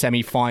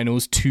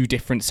semi-finals, 2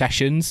 different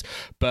sessions.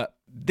 But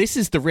this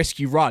is the risk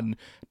you run,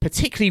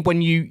 particularly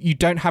when you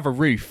don't have a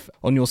roof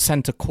on your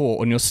centre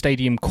court, on your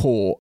stadium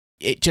court.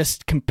 It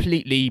just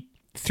completely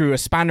threw a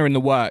spanner in the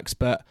works.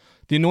 But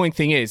the annoying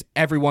thing is,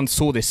 everyone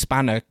saw this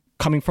spanner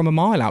coming from a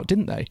mile out,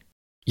 didn't they?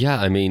 Yeah,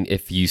 I mean,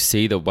 if you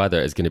see the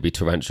weather is going to be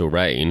torrential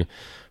rain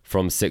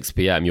from 6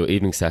 p.m, your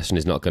evening session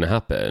is not going to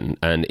happen.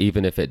 And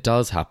even if it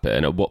does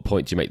happen, at what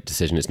point do you make the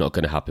decision it's not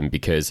going to happen?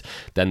 Because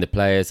then the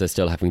players are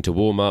still having to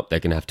warm up, they're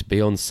going to have to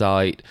be on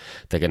site,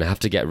 they're going to have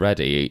to get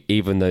ready,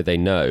 even though they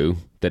know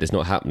that it's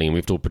not happening. We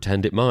have to all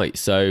pretend it might.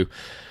 So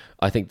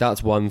I think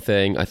that's one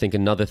thing. I think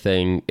another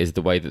thing is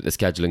the way that the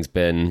scheduling's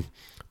been,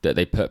 that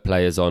they put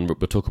players on. We'll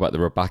talk about the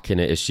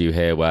Rybakina issue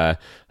here, where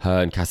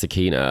her and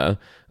Kasatkina,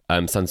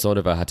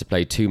 Samsonova had to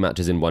play 2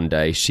 matches in one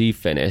day. She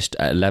finished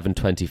at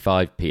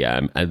 11:25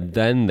 p.m. and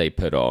then they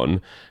put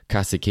on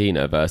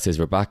Kasatkina versus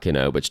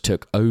Rybakina, which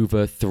took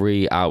over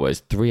 3 hours,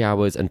 3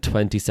 hours and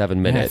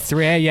 27 minutes.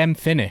 3 a.m.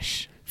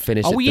 finish.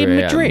 Finished Are at we 3 in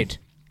a.m. Madrid?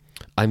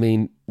 I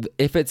mean,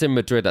 if it's in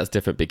Madrid, that's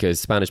different, because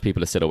Spanish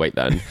people are still awake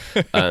then.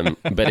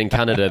 But in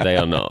Canada, they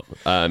are not.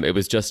 It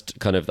was just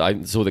kind of,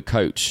 I saw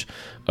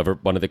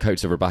one of the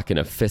coaches of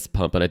Rybakina fist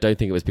pump, and I don't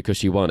think it was because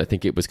she won. I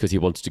think it was because he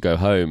wanted to go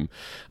home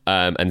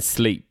and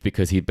sleep,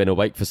 because he'd been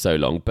awake for so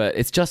long. But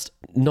it's just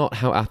not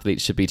how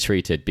athletes should be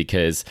treated,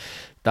 because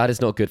that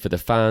is not good for the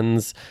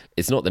fans.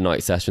 It's not the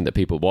night session that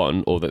people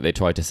want or that they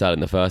tried to sell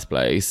in the first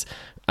place.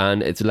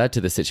 And it's led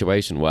to the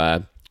situation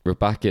where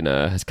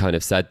Rybakina has kind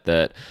of said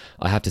that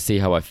I have to see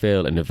how I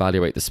feel and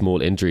evaluate the small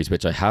injuries,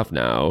 which I have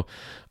now,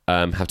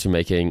 have to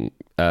making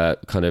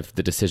kind of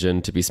the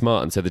decision to be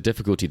smart. And so the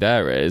difficulty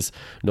there is,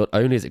 not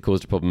only has it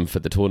caused a problem for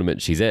the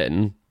tournament she's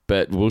in,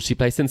 but will she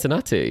play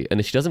Cincinnati? And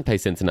if she doesn't play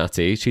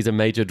Cincinnati, she's a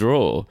major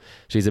draw.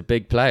 She's a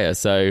big player.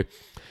 So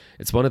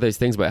it's one of those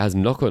things where it has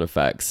knock-on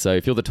effects. So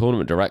if you're the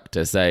tournament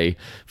director, say,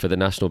 for the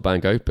National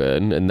Bank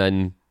Open, and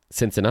then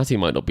Cincinnati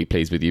might not be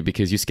pleased with you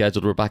because you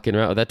scheduled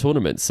Rybakina out of their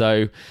tournament.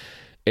 So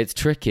it's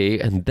tricky.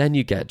 And then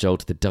you get Joel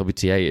to the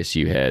WTA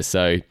issue here.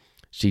 So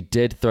she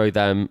did throw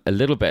them a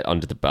little bit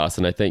under the bus,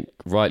 and I think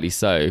rightly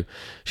so.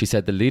 She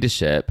said the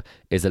leadership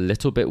is a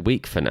little bit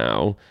weak for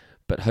now,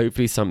 but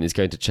hopefully something's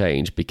going to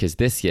change, because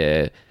this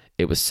year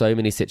it was so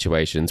many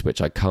situations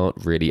which I can't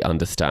really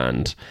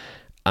understand.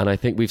 And I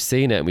think we've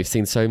seen it, and we've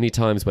seen so many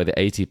times where the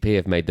ATP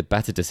have made the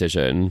better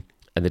decision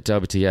and the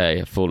WTA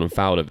have fallen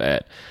foul of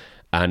it.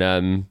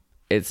 And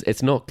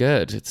it's not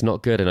good. It's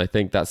not good. And I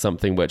think that's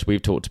something which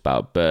we've talked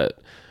about.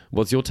 But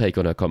what's your take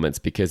on her comments?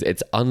 Because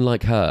it's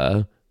unlike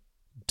her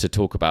to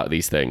talk about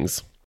these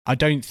things. I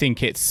don't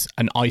think it's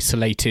an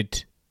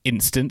isolated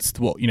instance,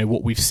 what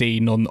we've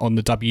seen on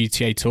the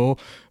WTA tour.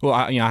 Well,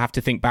 I have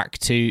to think back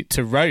to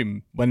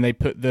Rome, when they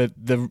put the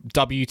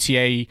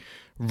WTA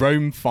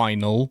Rome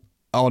final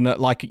on at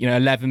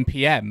 11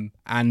 p.m.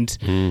 and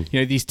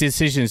these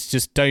decisions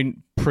just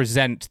don't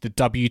present the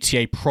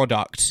WTA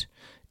product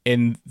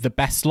in the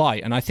best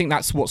light. And I think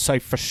that's what's so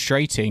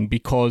frustrating,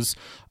 because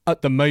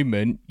at the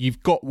moment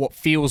you've got what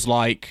feels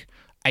like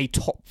a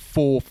top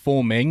four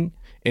forming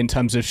in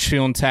terms of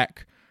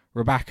Swiatek,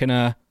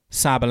 Rybakina,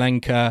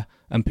 Sabalenka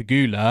and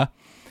Pegula,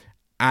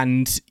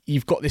 and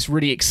you've got this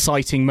really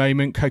exciting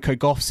moment. Coco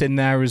Gauff's in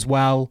there as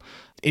well.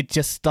 It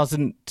just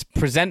doesn't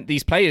present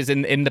these players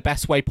in the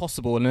best way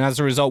possible, and as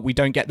a result we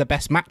don't get the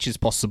best matches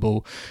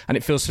possible, and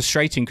it feels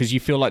frustrating because you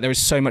feel like there is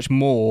so much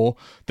more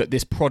that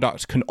this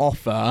product can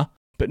offer,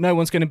 but no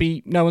one's going to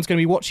be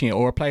watching it,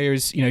 or a player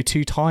is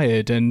too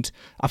tired. And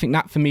I think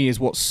that for me is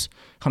what's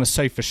kind of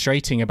so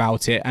frustrating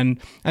about it. And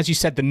as you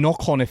said, the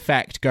knock-on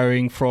effect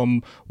going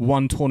from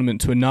one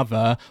tournament to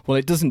another, well,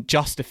 it doesn't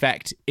just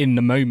affect in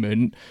the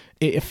moment,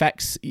 it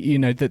affects the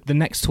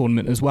next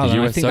tournament as well. The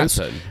and US I think Open.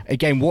 That's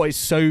again what is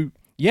so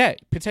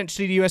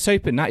potentially the US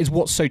Open. That is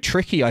what's so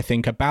tricky, I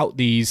think, about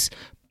these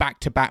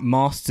back-to-back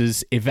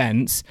Masters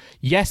events.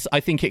 Yes, I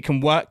think it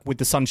can work with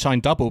the Sunshine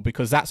Double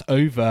because that's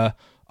over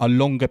a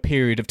longer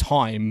period of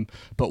time,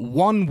 but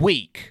 1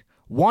 week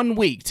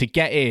to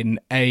get in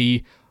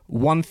a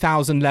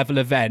 1,000 level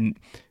event,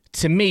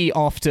 to me,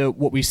 after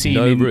what we've seen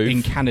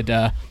in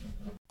Canada,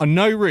 on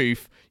no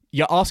roof,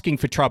 you're asking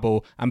for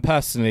trouble. And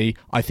personally,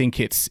 I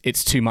think it's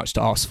too much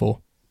to ask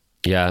for.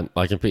 Yeah,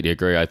 I completely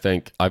agree. I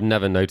think I've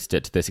never noticed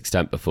it to this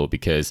extent before,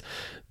 because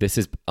this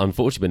has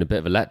unfortunately been a bit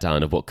of a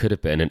letdown of what could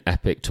have been an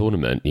epic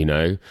tournament,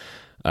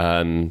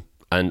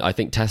 and I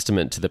think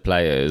testament to the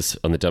players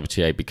on the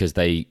WTA, because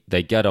they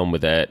get on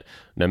with it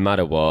no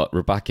matter what.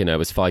 Rybakina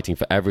was fighting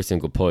for every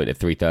single point at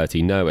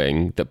 3:30,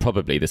 knowing that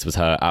probably this was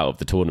her out of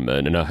the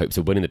tournament, and her hopes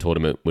of winning the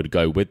tournament would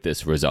go with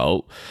this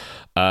result.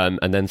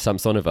 And then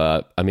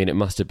Samsonova, I mean, it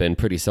must have been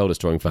pretty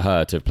soul-destroying for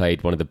her to have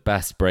played one of the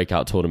best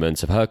breakout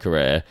tournaments of her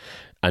career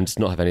and just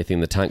not have anything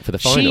in the tank for the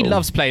final. She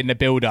loves playing the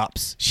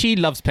build-ups.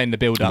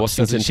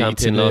 Washington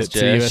champion last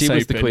year. She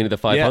was the queen of the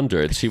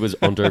 500. Yeah. She was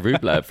Andrei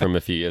Rublev from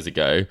a few years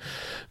ago.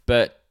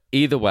 But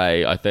either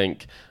way, I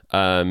think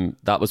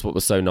that was what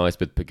was so nice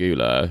with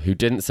Pegula, who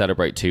didn't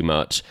celebrate too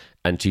much.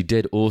 And she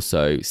did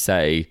also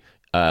say,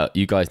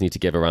 you guys need to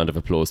give a round of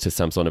applause to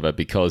Samsonova,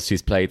 because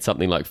she's played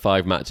something like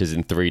 5 matches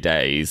in 3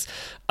 days,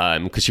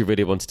 because she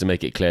really wanted to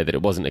make it clear that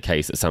it wasn't a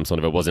case that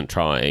Samsonova wasn't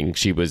trying.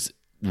 She was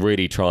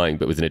really trying,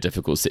 but was in a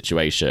difficult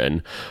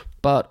situation.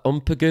 But on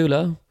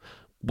Pegula,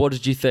 what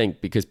did you think?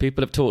 Because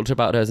people have talked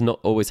about her as not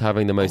always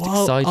having the most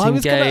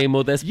exciting game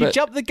or this. You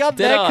jumped the gun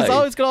there, because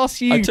I was going to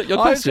ask you. I took your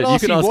question. You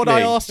can ask what me.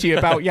 I asked you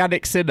about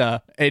Jannik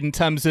Sinner in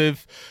terms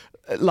of,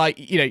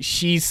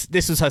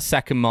 this was her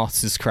second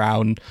Masters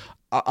crown.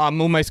 I'm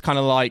almost kind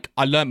of like,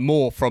 I learned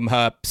more from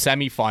her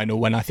semi-final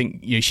when I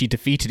think she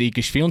defeated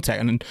Iga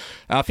Swiatek, and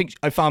I think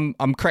if I'm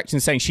correct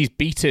in saying she's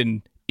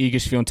beaten Iga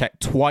Swiatek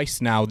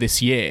twice now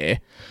this year,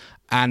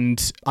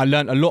 and I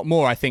learned a lot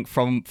more, I think,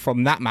 from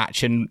that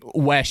match and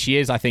where she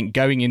is, I think,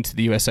 going into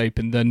the US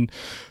Open than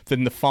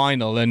the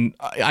final. And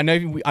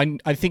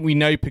I think we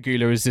know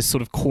Pegula is this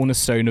sort of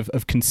cornerstone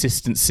of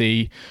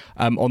consistency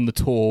on the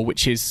tour,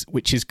 which is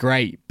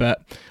great.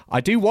 But I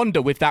do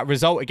wonder, with that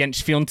result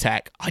against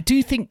Swiatek, I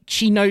do think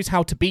she knows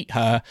how to beat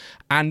her,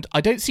 and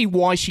I don't see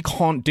why she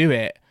can't do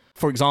it,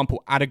 for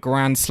example, at a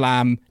Grand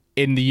Slam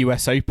in the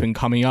US Open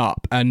coming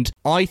up. And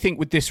I think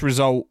with this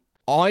result,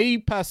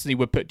 I personally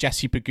would put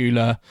Jessie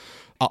Pegula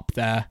up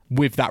there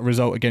with that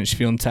result against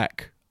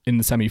Swiatek in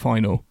the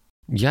semi-final.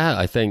 Yeah,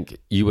 I think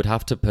you would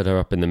have to put her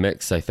up in the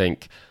mix. I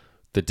think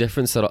the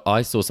difference that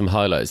I saw some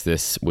highlights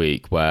this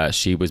week where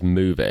she was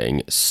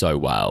moving so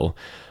well.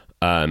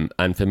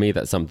 And for me,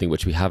 that's something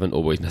which we haven't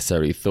always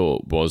necessarily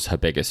thought was her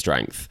biggest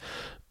strength.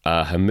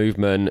 Her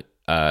movement,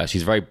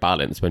 she's very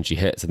balanced when she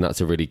hits, and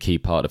that's a really key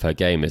part of her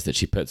game, is that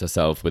she puts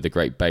herself with a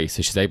great base,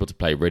 so she's able to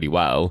play really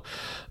well.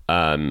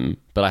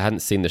 But I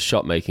hadn't seen the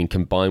shot making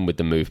combined with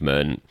the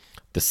movement.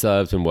 The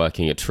serve's been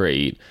working a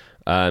treat.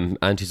 And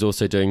she's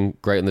also doing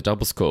great on the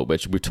doubles court,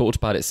 which we've talked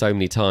about it so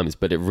many times,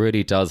 but it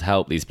really does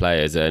help these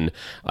players. And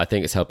I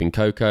think it's helping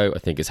Coco. I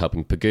think it's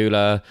helping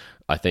Pegula.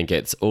 I think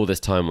it's all this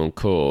time on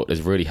court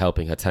is really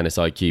helping her tennis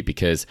IQ,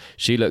 because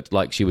she looked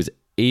like she was,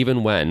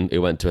 even when it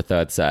went to a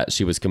third set,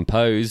 she was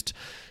composed.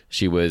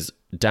 She was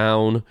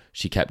down.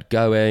 She kept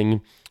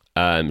going.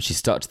 She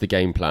stuck to the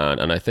game plan.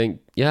 And I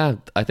think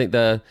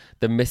the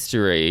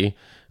mystery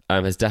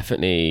has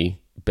definitely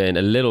been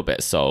a little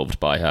bit solved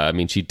by her. I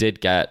mean, she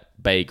did get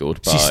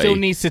bageled by... She still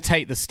needs to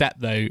take the step,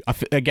 though.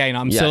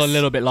 I'm still a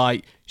little bit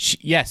like,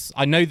 yes,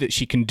 I know that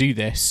she can do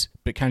this,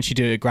 but can she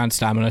do it at Grand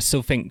Slam? And I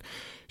still think,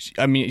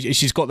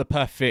 she's got the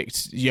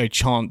perfect,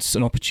 chance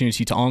and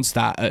opportunity to answer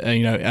that,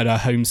 at a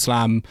home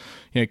slam,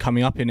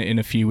 coming up in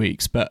a few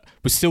weeks. But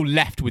we're still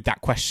left with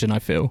that question, I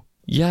feel.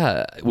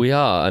 Yeah, we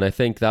are. And I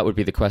think that would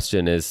be the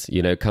question is,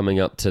 coming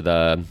up to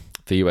the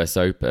US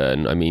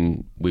Open, I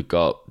mean, we've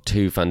got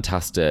two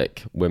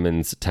fantastic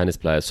women's tennis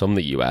players from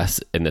the US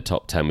in the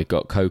top 10. We've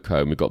got Coco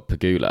and we've got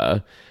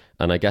Pegula.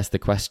 And I guess the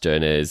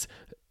question is,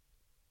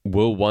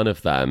 will one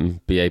of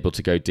them be able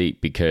to go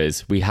deep?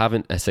 Because we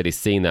haven't necessarily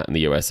seen that in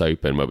the US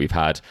Open, where we've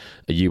had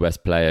a US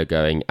player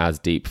going as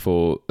deep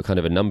for kind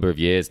of a number of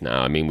years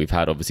now. I mean, we've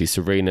had, obviously,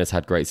 Serena's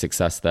had great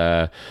success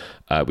there.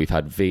 We've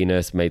had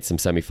Venus made some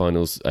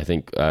semi-finals, I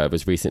think,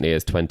 as recently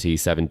as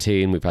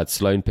 2017. We've had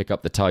Sloane pick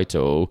up the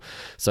title.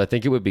 So I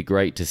think it would be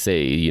great to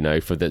see,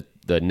 for the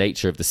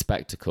nature of the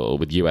spectacle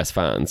with US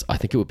fans, I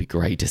think it would be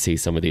great to see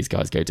some of these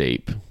guys go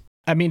deep.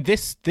 I mean,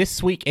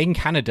 this week in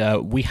Canada,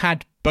 we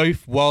had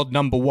both world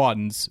number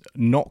ones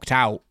knocked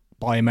out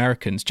by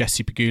Americans,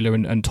 Jessie Pegula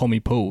and Tommy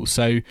Paul.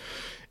 So,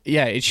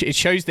 yeah, it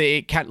shows that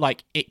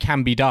it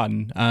can be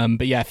done.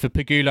 But yeah, for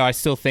Pegula, I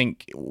still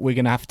think we're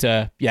gonna have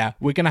to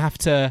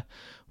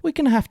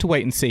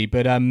wait and see.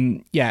 But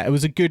it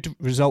was a good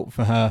result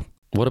for her.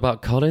 What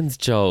about Collins,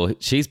 Joel?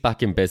 She's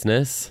back in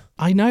business.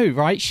 I know,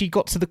 right? She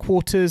got to the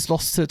quarters,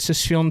 lost to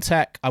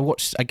Swiatek.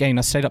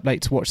 I stayed up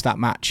late to watch that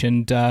match,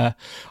 and I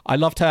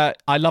loved her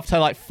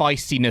like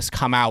feistiness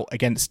come out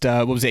against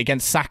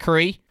against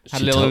Zachary.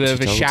 Had a little bit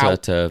of a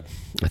shout.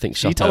 I think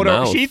shut her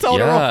mouth. She told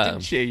her off,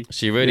 didn't she?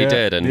 She really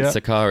did. And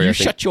Sakari,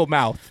 shut your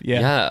mouth.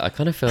 Yeah, I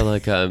kind of feel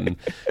like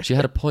she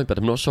had a point, but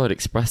I'm not sure I'd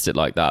expressed it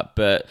like that.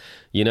 But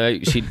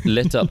she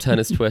lit up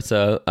tennis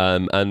Twitter,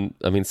 and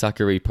I mean,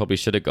 Sakari probably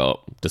should have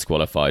got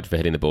disqualified for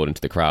hitting the ball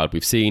into the crowd.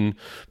 We've seen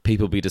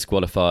people be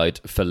disqualified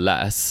for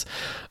less.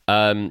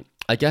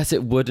 I guess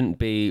it wouldn't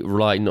be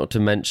right not to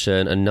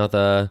mention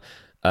another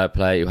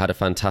player who had a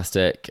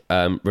fantastic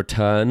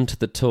return to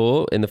the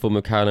tour in the form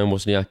of Caroline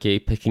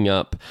Wozniacki, picking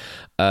up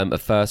a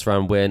first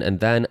round win and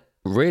then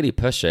really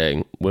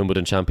pushing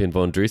Wimbledon champion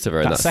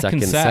Vondrousova in that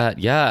second set.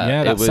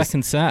 Yeah, that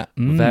second set.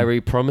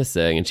 Very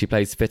promising. And she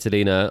plays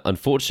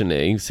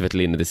unfortunately,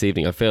 Svitolina this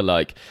evening. I feel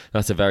like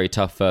that's a very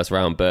tough first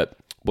round, but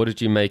what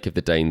did you make of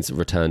the Danes'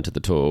 return to the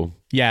tour?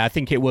 Yeah, I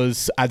think it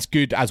was as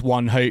good as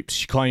one hoped.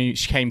 She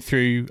came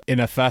through in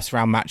her first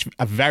round match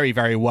very,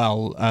 very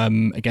well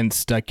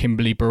against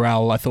Kimberly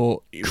Burrell. I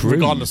thought,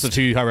 regardless of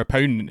who her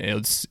opponent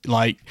is,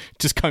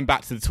 just coming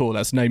back to the tour,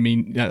 that's no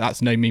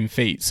mean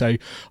feat. So I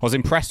was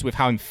impressed with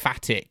how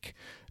emphatic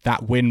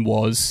that win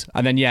was.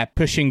 And then,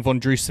 pushing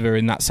Vondrousova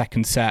in that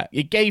second set,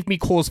 it gave me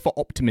cause for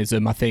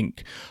optimism, I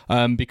think,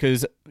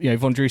 because,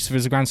 Vondrousova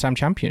is a Grand Slam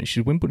champion.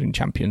 She's a Wimbledon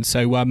champion.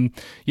 So,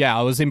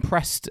 I was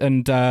impressed,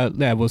 and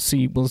we'll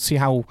see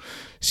how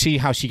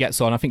she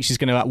gets on. I think she's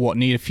going to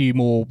need a few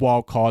more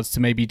wild cards to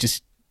maybe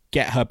just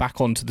get her back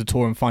onto the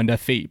tour and find her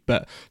feet.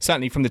 But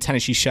certainly from the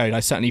tennis she showed, I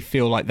certainly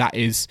feel like that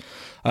is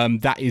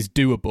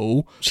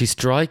doable. She's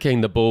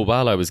striking the ball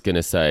well, I was going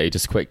to say,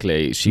 just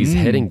quickly. She's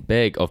hitting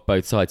big off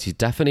both sides. She's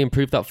definitely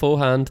improved that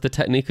forehand. The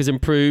technique has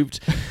improved.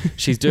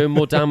 She's doing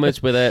more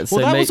damage with it.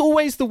 Well, that was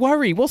always the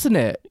worry, wasn't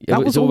it?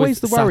 That was always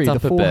the worry, the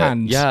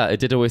forehand. Yeah, it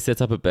did always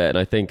sit up a bit. And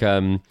I think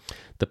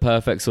the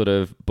perfect sort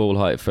of ball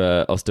height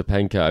for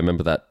Ostapenko, I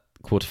remember that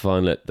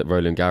quarterfinal at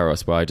Roland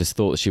Garros where I just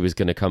thought she was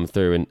going to come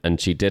through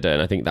and she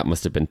didn't. I think that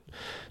must have been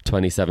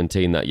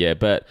 2017 that year,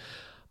 but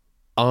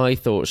I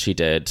thought she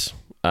did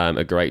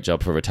a great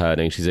job for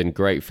returning. She's in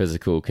great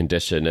physical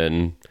condition,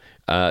 and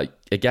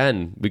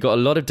again, we got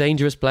a lot of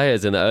dangerous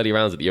players in the early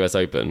rounds at the US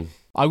Open.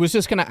 I was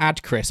just going to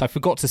add, Chris, I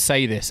forgot to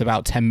say this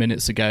about 10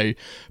 minutes ago,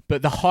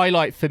 but the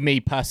highlight for me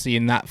personally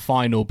in that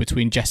final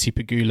between Jessie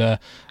Pegula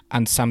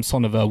and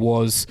Samsonova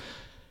was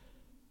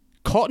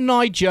Cotton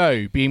Eye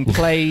Joe being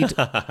played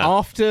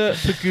after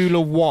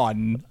Pegula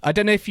won. I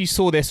don't know if you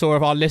saw this or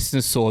if our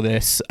listeners saw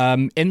this.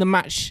 In the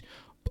match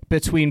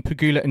between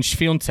Pegula and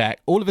Swiatek,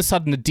 all of a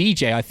sudden the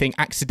DJ, I think,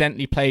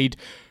 accidentally played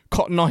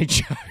Cotton Eye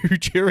Joe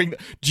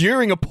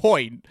during a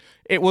point.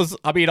 It was,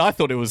 I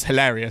thought it was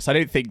hilarious. I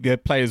don't think the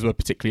players were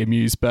particularly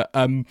amused, but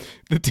the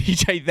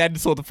DJ then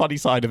saw the funny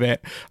side of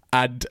it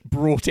and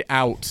brought it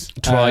out.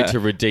 Tried to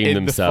redeem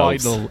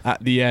themselves. The final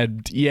at the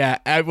end. Yeah,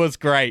 it was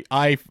great.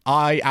 I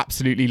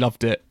absolutely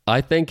loved it. I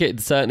think it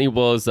certainly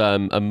was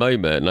a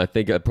moment, and I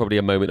think probably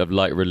a moment of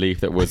light relief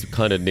that was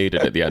kind of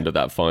needed at the end of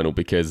that final,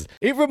 because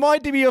it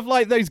reminded me of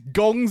those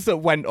gongs that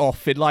went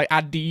off in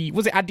Andy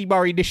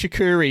Murray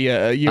Nishikori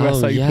at US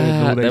Open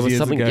all those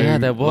years ago. Yeah,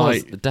 there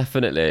was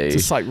definitely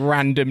just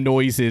random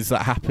noises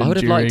that happened. I would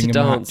have liked to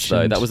dance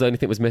though. And that was the only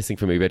thing that was missing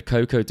for me. We had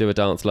Coco do a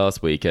dance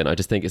last week, and I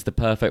just think it's the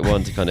perfect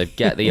one to kind of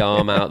get the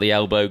arm out, the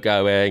elbow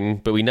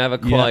going, but we never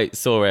quite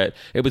saw it.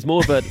 It was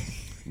more of a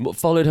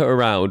followed her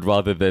around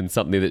rather than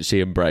something that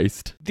she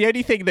embraced. The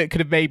only thing that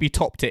could have maybe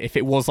topped it if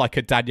it was like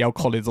a Danielle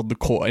Collins on the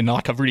court in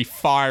like a really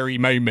fiery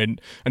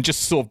moment and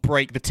just sort of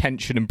break the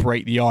tension and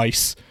break the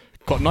ice.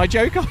 Got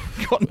Nijoka?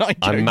 Got Nijoka.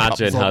 I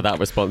imagine how that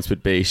response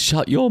would be.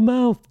 Shut your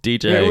mouth,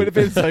 DJ. It would have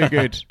been so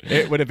good.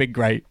 It would have been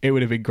great. It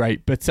would have been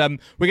great. But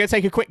we're going to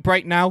take a quick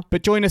break now.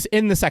 But join us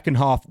in the second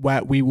half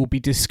where we will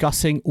be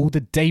discussing all the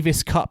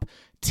Davis Cup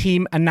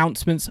team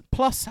announcements,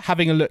 plus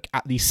having a look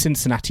at the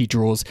Cincinnati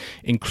draws,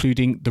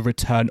 including the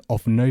return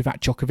of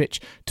Novak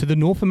Djokovic to the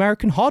North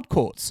American hard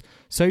courts.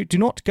 So do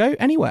not go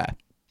anywhere.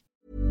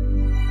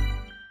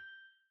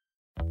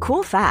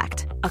 Cool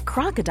fact, a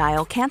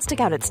crocodile can't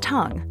stick out its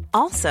tongue.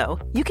 Also,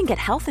 you can get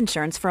health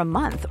insurance for a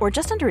month or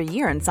just under a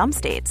year in some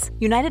states.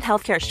 United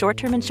Healthcare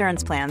short-term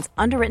insurance plans,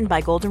 underwritten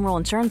by Golden Rule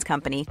Insurance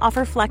Company,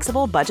 offer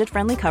flexible,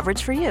 budget-friendly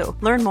coverage for you.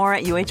 Learn more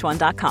at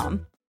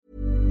uh1.com.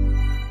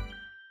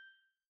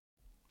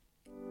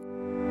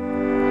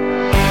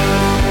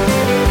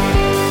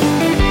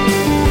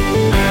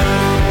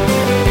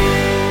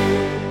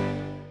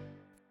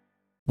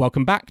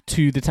 Welcome back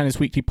to the Tennis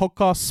Weekly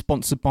podcast,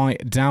 sponsored by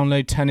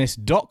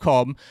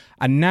DownloadTennis.com.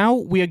 And now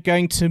we are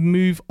going to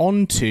move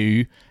on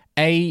to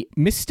a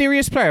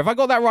mysterious player. Have I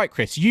got that right,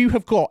 Chris? You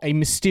have got a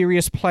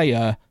mysterious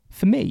player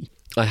for me.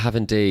 I have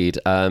indeed.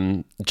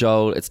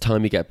 Joel, it's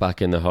time you get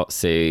back in the hot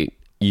seat.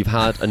 You've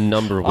had a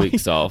number of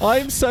weeks off.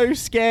 I'm so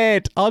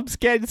scared. I'm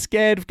scared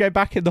of going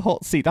back in the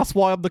hot seat. That's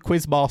why I'm the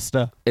quiz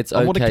master. It's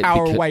I want to okay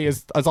cower away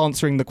as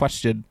answering the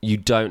question. You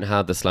don't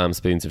have the slam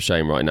spoons of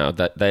shame right now.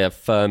 That they are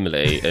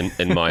firmly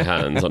in my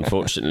hands,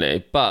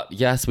 unfortunately. But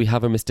yes, we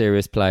have a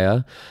mysterious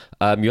player.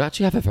 You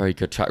actually have a very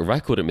good track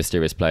record at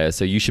mysterious players,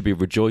 so you should be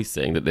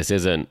rejoicing that this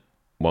isn't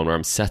one where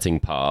I'm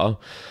setting par.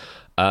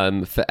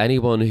 For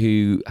anyone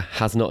who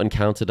has not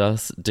encountered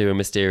us do a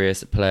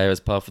mysterious player as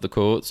par for the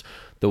courts,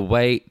 the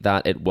way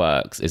that it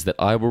works is that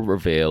I will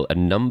reveal a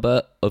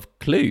number of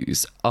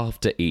clues.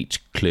 After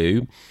each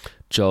clue,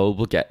 Joel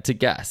will get to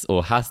guess,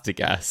 or has to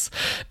guess,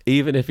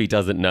 even if he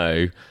doesn't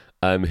know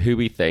who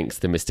he thinks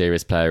the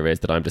mysterious player is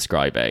that I'm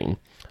describing.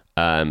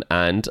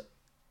 And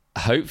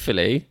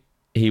hopefully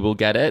he will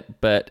get it,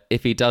 but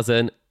if he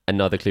doesn't,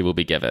 another clue will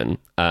be given.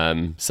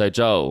 So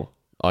Joel,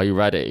 are you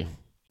ready?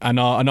 And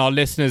our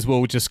listeners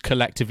will just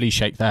collectively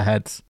shake their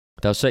heads.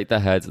 They'll shake their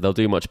heads, they'll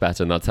do much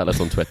better, and they'll tell us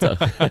on Twitter.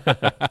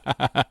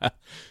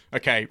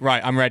 Okay,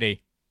 right, I'm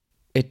ready.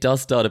 It does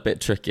start a bit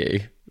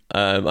tricky.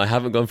 I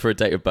haven't gone for a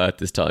date of birth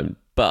this time,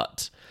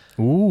 but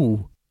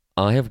Ooh.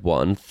 I have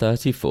won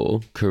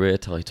 34 career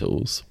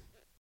titles.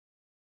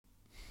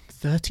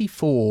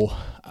 34.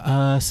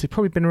 So they've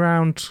probably been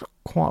around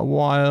quite a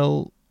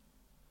while.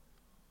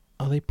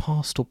 Are they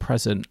past or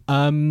present?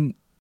 Andre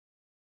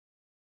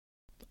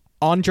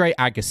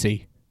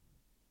Agassi.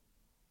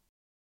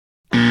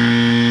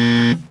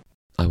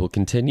 I will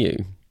continue.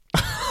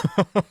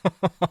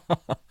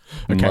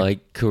 Okay. My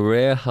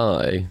career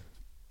high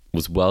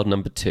was world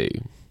number 2.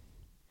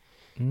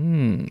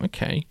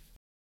 Okay.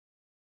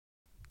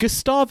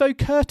 Gustavo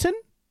Curtin?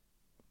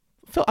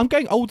 I'm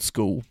going old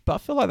school, but I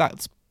feel like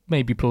that's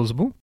maybe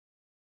plausible.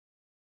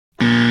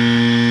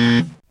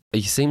 You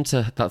seem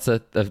to... That's a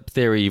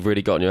theory you've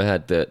really got in your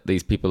head, that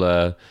these people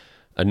are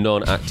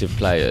non-active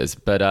players,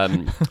 but I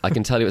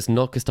can tell you it's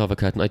not Gustavo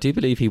Curtin. I do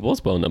believe he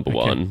was world number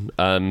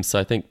 1. So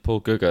I think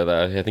Paul Guga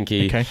there, I think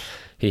he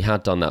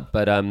had done that.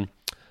 But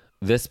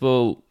this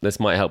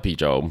might help you,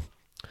 Joel.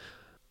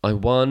 I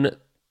won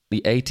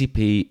the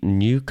ATP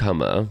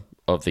Newcomer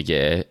of the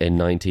Year in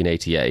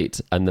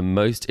 1988 and the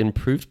Most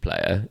Improved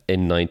Player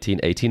in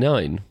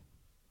 1989.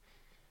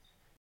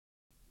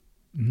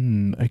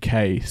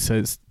 Okay, so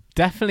it's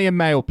definitely a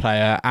male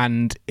player,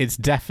 and it's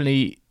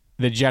definitely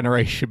the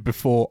generation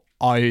before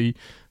I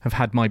have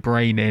had my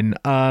brain in.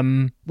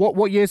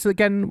 What years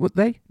again were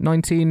they?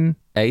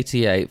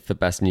 88 for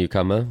Best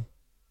Newcomer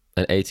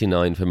and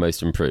 89 for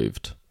Most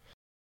Improved.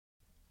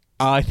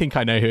 I think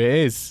I know who it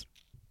is.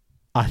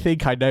 Who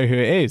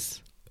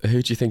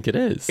do you think it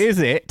is? Is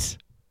it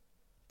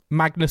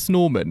Magnus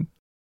Norman?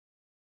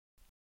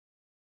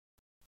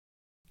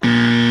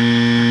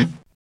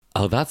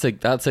 Oh, that's a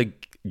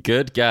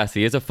good guess.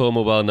 He is a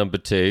former world number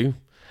 2.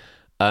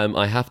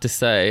 I have to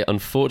say,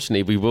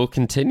 unfortunately, we will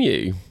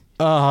continue.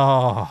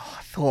 Oh,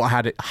 I thought I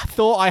had it. I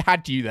thought I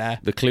had you there.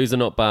 The clues are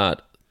not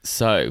bad.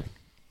 So,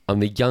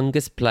 I'm the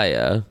youngest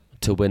player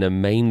to win a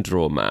main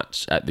draw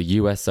match at the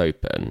US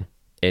Open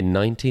in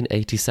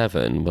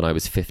 1987 when I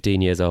was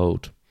 15 years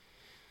old.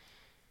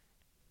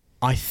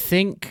 I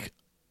think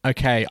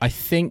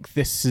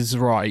this is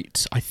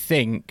right.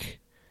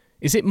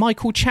 Is it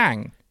Michael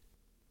Chang?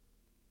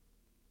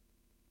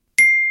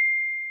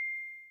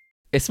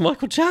 It's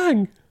Michael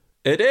Chang.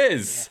 It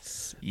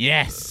is.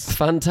 Yes.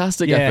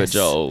 Fantastic effort,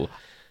 Joel.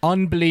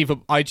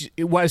 Unbelievable.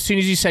 As soon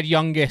as you said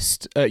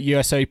youngest at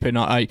US Open,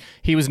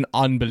 he was an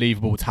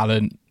unbelievable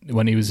talent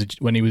when he was a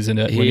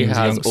He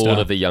has all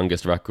of the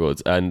youngest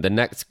records. And the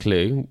next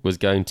clue was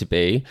going to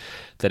be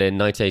that in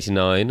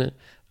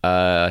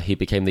 1989, he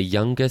became the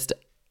youngest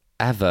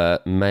ever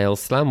male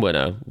slam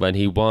winner when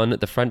he won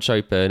the French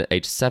Open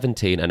aged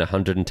 17 and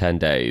 110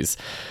 days,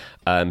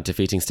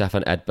 defeating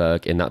Stefan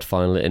Edberg in that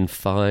final in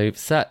 5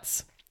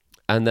 sets.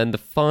 And then the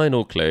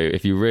final clue,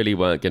 if you really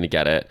weren't going to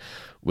get it,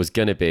 was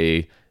going to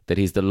be that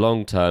he's the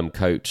long-term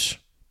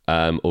coach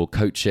or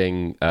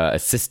coaching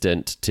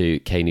assistant to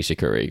Kei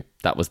Nishikori.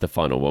 That was the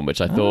final one, which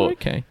I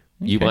thought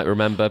you might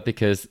remember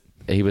because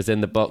he was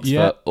in the box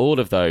for all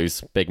of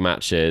those big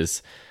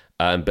matches,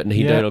 but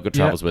he no longer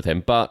travels with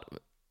him. But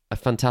a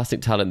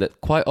fantastic talent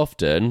that quite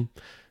often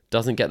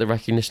doesn't get the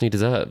recognition he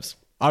deserves.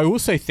 I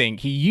also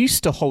think he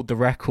used to hold the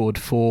record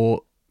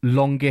for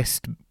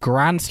longest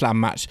Grand Slam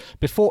match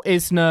before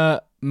Isner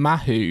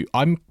Mahu.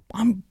 I'm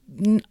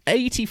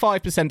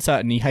 85%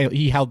 certain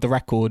he held the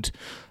record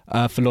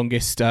for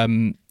longest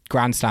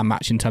Grand Slam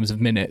match in terms of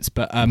minutes.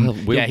 But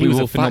he was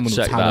a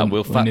phenomenal talent.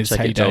 We'll fact check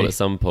it, Joel, at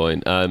some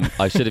point.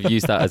 I should have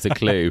used that as a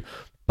clue.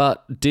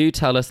 But do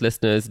tell us,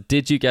 listeners,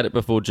 did you get it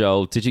before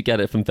Joel? Did you get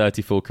it from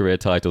 34 career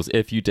titles?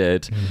 If you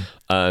did,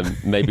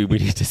 maybe we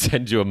need to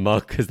send you a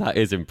mug because that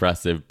is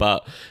impressive.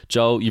 But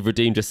Joel, you've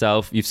redeemed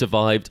yourself. You've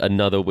survived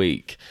another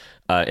week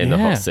in the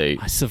hot seat.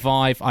 I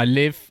survive. I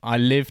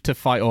live to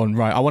fight on.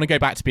 Right. I want to go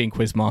back to being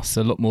quizmaster.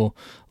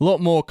 A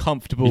lot more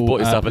comfortable. You've bought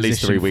yourself at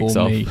least 3 weeks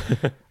off.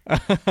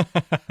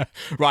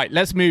 Right,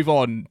 let's move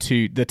on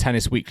to the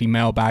Tennis Weekly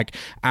mailbag.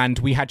 And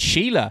we had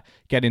Sheila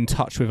get in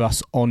touch with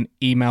us on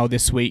email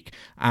this week.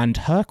 And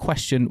her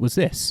question was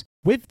this.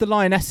 With the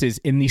Lionesses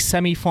in the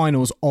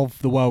semi-finals of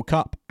the World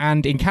Cup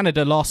and in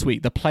Canada last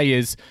week, the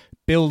players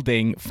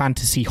building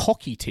fantasy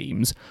hockey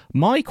teams,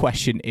 my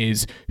question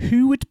is,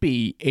 who would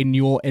be in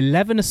your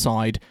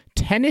 11-a-side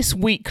Tennis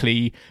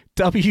Weekly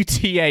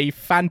WTA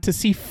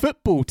fantasy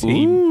football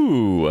team?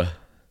 Ooh.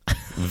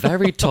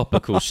 Very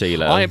topical,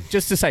 Sheila. I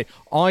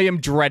am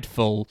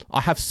dreadful.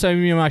 I have so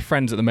many of my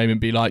friends at the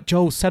moment be like,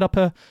 Joel, set up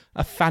a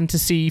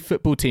fantasy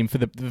football team for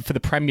the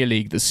Premier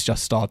League that's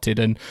just started,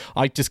 and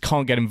I just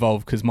can't get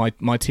involved because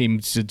my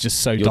team's just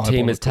so diabolical.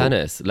 Your team is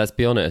tennis. Let's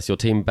be honest. Your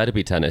team better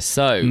be tennis.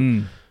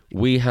 So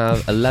we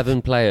have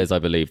 11 players, I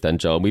believe. Then,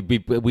 Joel,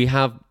 we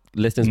have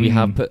listeners. We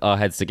have put our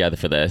heads together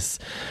for this.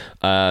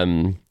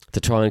 To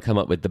try and come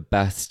up with the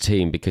best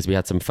team because we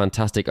had some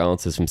fantastic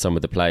answers from some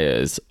of the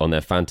players on their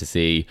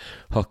fantasy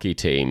hockey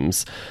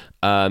teams.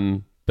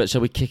 But shall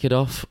we kick it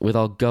off with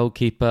our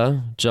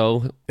goalkeeper,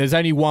 Joel? There's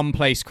only one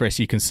place, Chris,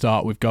 you can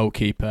start with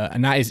goalkeeper,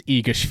 and that is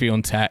Iga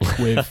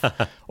Swiatek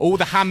with all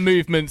the hand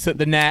movements at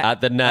the net.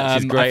 At the net,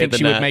 she's great. I think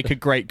she would make a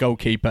great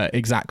goalkeeper,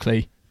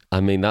 exactly.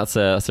 I mean, that's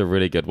a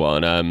really good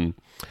one.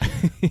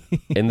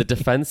 In the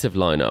defensive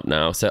lineup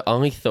now, so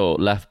I thought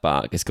left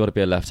back, it's got to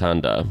be a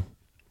left-hander.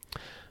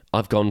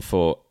 I've gone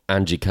for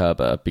Angie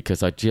Kerber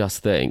because I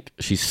just think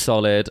she's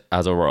solid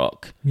as a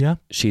rock. Yeah.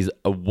 She's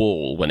a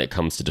wall when it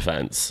comes to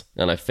defence.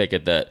 And I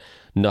figured that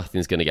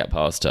nothing's going to get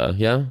past her.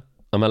 Yeah?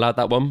 Am I allowed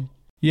that one?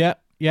 Yeah,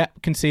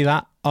 can see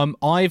that.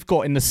 I've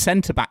got in the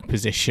centre-back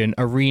position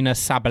Arina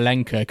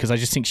Sabalenka because I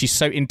just think she's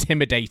so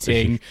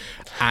intimidating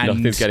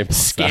and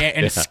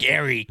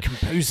scary,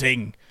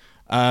 composing.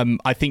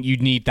 I think you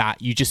need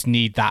that. You just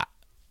need that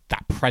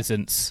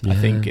presence, I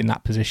think, in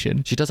that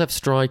position. She does have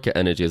striker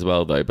energy as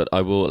well, though, but I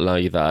will allow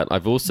you that.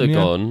 I've also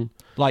gone...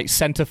 Like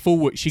centre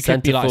forward. She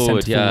could be like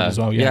centre forward as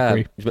well. Yeah, I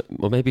agree.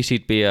 Well, maybe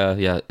she'd be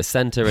a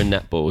centre in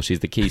netball. She's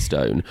the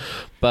keystone.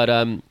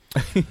 But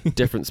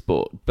different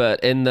sport.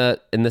 But in the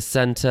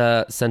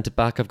centre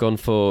back, I've gone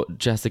for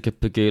Jessica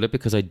Pegula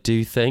because I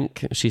do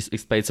think she's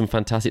displayed some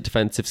fantastic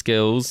defensive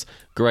skills.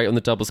 Great on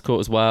the doubles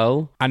court as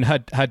well. And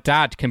her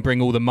dad can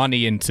bring all the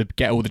money in to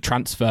get all the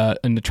transfer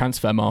in the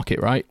transfer market,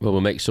 right? Well,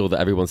 we'll make sure that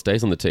everyone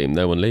stays on the team.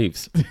 No one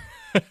leaves.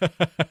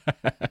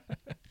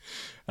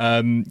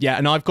 And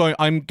I'm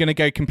going to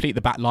go complete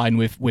the back line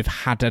with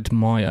Haddad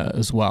Meyer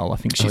as well. I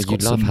think she's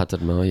got love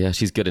Haddad Meyer. Yeah,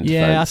 she's good in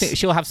defense. Yeah, I think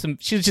she'll have some.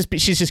 She's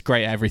just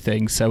great at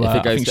everything. So if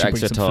it goes to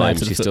extra time,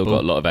 she's still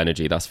got a lot of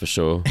energy. That's for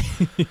sure.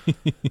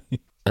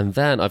 And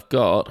then I've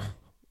got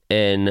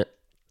in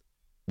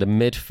the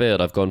midfield.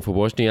 I've gone for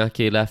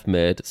Wozniacki left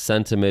mid,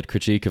 centre mid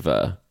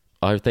Krejcikova.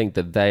 I think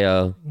that they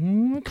are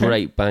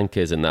great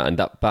bankers in that, and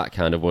that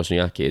backhand of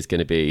Wozniacki is going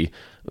to be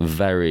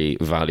very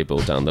valuable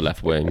down the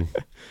left wing.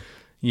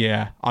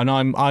 Yeah, and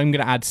I'm going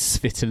to add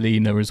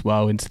Svitolina as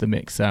well into the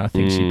mix there. I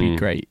think she'd be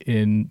great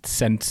in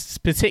centre,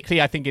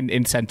 particularly I think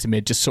in centre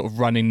mid, just sort of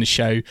running the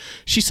show.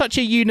 She's such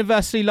a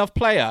universally loved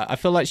player. I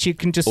feel like she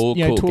can just talk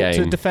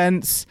to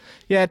defence.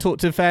 Yeah, talk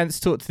to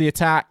defence, talk to the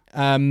attack.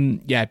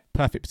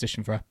 Perfect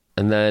position for her.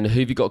 And then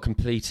who have you got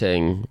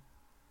completing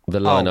the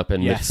lineup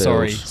in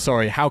midfield?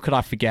 Sorry. How could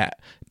I forget?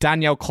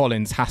 Danielle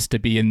Collins has to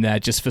be in there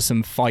just for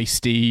some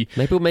feisty.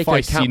 Maybe we'll make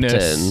her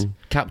captain.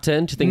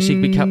 Captain? Do you think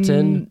she'd be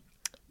captain?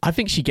 I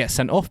think she gets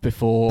sent off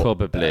before.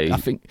 Probably. I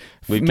think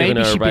we've given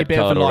her a red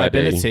card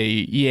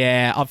already.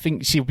 Yeah, I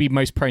think she'll be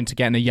most prone to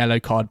getting a yellow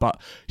card, but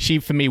she,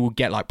 for me, will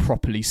get like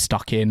properly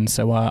stuck in.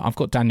 So I've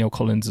got Danielle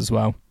Collins as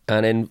well.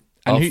 And in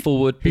our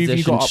forward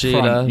position,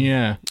 Sheila.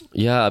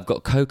 Yeah, I've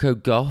got Coco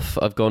Gauff.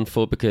 I've gone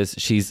for because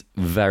she's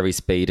very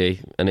speedy,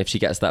 and if she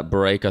gets that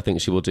break, I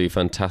think she will do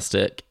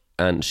fantastic.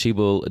 and she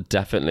will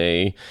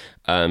definitely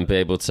be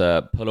able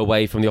to pull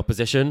away from the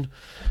opposition.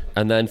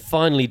 And then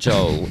finally,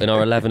 Joel, in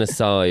our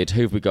 11-a-side,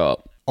 who have we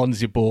got?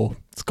 Ons Jabeur.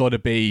 It's got to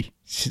be.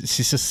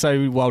 She's just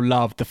so well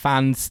loved. The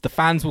fans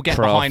will get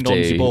behind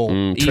Ons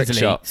Jabeur easily. Trick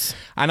shots.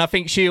 And I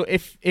think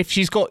if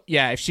she's going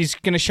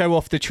to show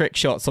off the trick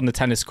shots on the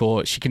tennis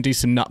court, she can do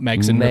some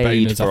nutmegs and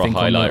boners. For I think a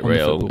highlight on the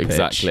reel, pitch.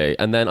 exactly.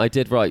 And then I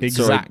did write.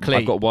 Exactly.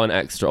 Sorry, I've got one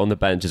extra on the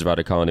bench is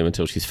Raducanu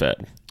until she's fit.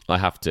 I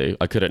have to.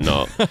 I couldn't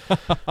not.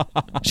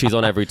 She's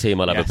on every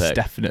team I'll ever pick.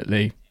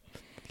 Definitely.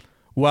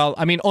 Well,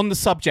 I mean, on the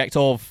subject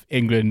of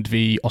England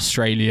v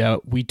Australia,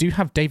 we do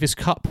have Davis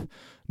Cup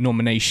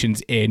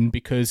nominations in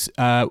because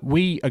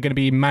we are going to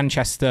be in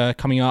Manchester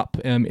coming up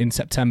in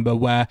September,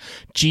 where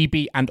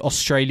GB and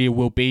Australia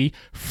will be.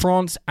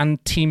 France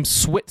and Team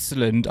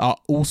Switzerland are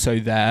also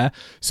there.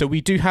 So we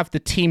do have the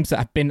teams that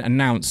have been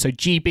announced. So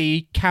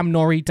GB, Cam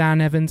Norrie,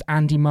 Dan Evans,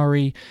 Andy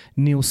Murray,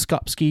 Neil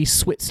Skupski.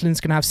 Switzerland's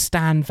going to have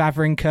Stan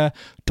Wawrinka.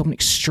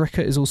 Dominic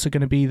Stricker is also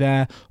going to be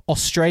there.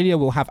 Australia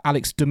will have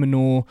Alex de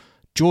Minaur,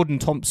 Jordan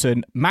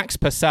Thompson, Max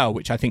Purcell,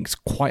 which I think is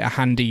quite a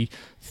handy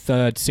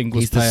third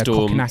singles player. He's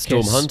the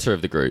Storm Hunter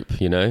of the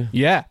group, you know?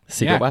 Yeah.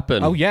 Secret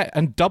weapon. Oh, yeah,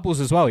 and doubles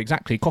as well,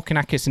 exactly.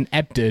 Kokkinakis and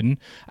Ebden.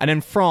 And then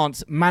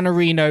France,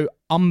 Manarino,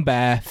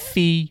 Humbert,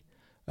 Fee,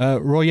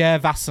 Royer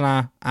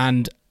Vasselin,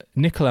 and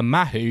Nicolas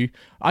Mahut.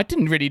 I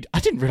didn't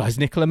realise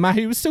Nicolas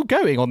Mahut was still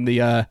going on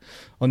the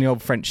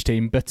old French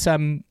team. But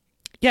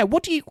yeah,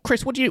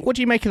 Chris, what do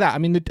you make of that? I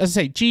mean, as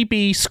I say,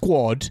 GB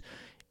squad,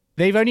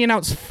 they've only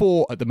announced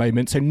 4 at the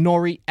moment. So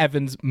Norrie,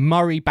 Evans,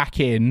 Murray back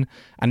in,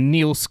 and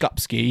Neil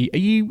Skupski. Are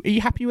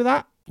you happy with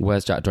that?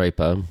 Where's Jack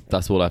Draper?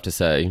 That's all I have to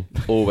say.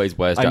 Always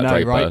where's Jack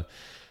Draper?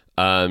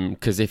 Right?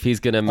 Because if he's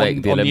going to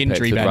make the Olympics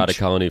with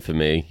Raducanu for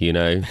me, you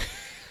know,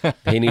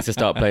 he needs to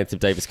start playing some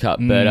Davis Cup.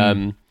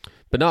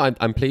 But no,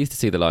 I'm pleased to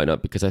see the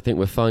lineup because I think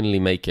we're finally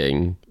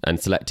making and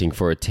selecting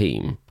for a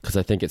team, because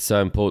I think it's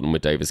so important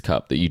with Davis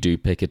Cup that you do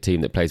pick a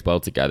team that plays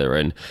well together.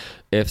 And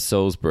if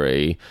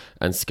Salisbury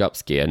and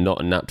Skupski are not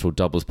a natural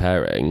doubles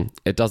pairing,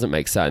 it doesn't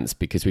make sense,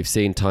 because we've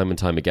seen time and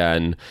time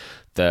again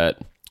that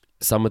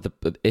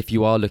if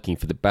you are looking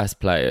for the best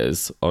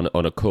players on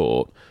a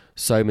court,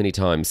 so many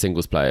times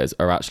singles players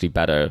are actually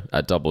better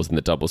at doubles than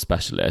the doubles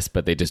specialists,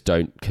 but they just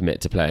don't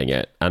commit to playing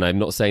it. And I'm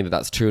not saying that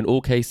that's true in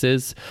all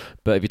cases,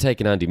 but if you take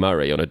an Andy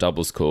Murray on a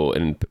doubles court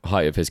in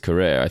height of his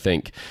career, I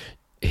think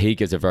he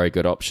gives a very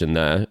good option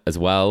there as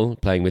well,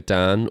 playing with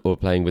Dan or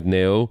playing with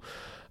Neil.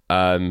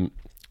 And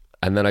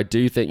then I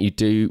do think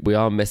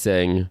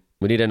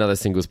we need another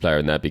singles player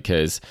in there,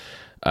 because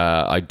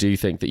I do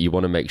think that you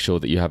want to make sure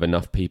that you have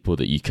enough people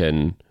that you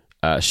can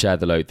share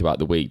the load throughout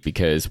the week,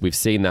 because we've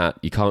seen that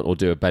you can't all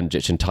do a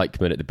Benjic and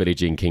Teichmann at the Billie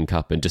Jean King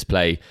Cup and just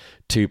play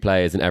 2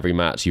 players in every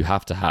match. You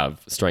have to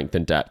have strength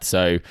and depth.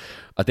 So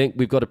I think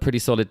we've got a pretty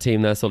solid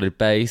team there, solid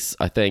base.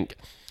 I think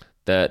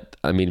that,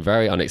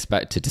 very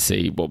unexpected to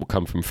see what will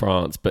come from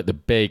France, but the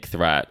big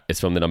threat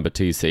is from the number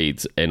 2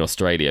 seeds in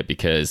Australia,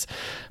 because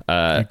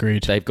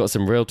Agreed. They've got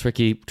some real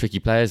tricky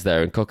players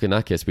there. And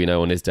Kokkinakis, we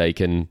know on his day,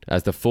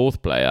 as the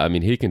 4th player,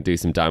 he can do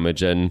some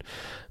damage. And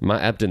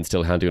Matt Ebden's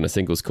still handy on a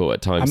singles court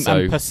at times.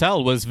 And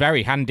Purcell was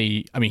very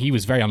handy. He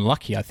was very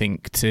unlucky, I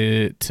think,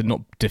 to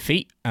not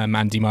defeat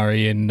Andy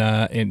Murray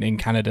in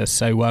Canada.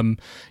 So,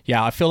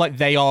 I feel like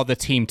they are the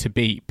team to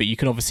beat, but you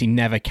can obviously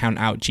never count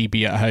out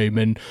GB at home.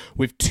 And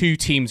with 2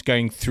 teams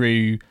going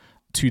through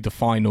to the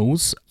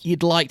finals,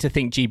 you'd like to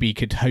think GB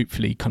could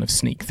hopefully kind of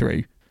sneak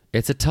through.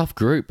 It's a tough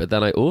group, but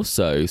then I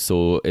also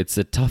saw it's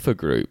a tougher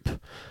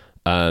group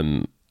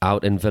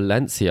out in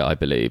Valencia, I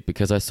believe,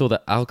 because I saw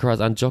that Alcaraz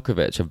and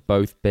Djokovic have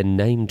both been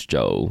named,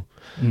 Joel.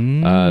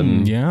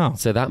 Yeah.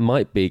 So that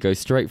might go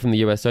straight from the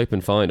US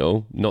Open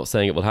final, not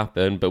saying it will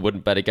happen, but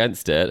wouldn't bet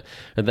against it,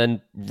 and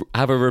then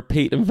have a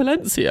repeat in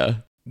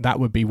Valencia. That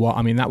would be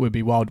what that would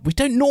be wild. We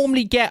don't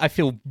normally get, I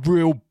feel,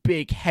 real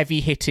big,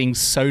 heavy-hitting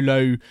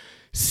solo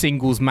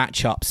singles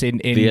matchups in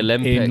the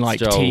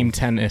Olympics, Joel. Team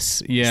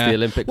tennis. Yeah, it's the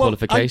Olympic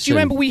qualification. Do you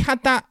remember we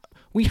had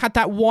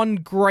that one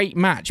great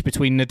match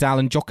between Nadal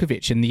and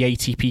Djokovic in the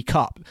ATP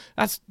Cup?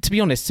 That's, to be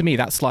honest, to me,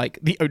 that's like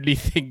the only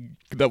thing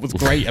that was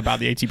great about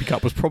the ATP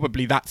Cup was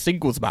probably that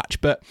singles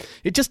match. But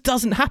it just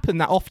doesn't happen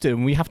that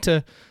often. We have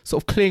to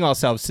sort of cling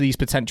ourselves to these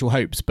potential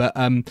hopes. But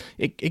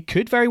it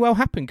could very well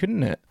happen,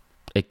 couldn't it?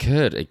 It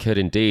could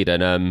indeed.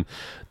 And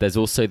there's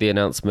also the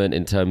announcement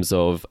in terms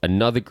of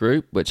another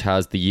group which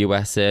has the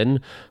US in,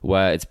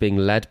 where it's being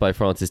led by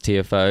Francis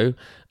Tiafoe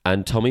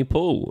and Tommy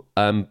Paul.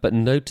 But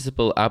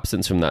noticeable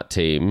absence from that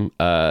team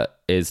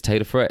is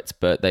Taylor Fritz.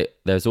 But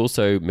there's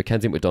also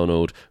Mackenzie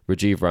McDonald,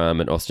 Rajiv Ram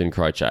and Austin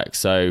Krajicek.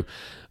 So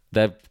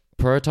they're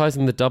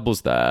prioritising the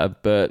doubles there.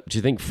 But do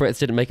you think Fritz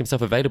didn't make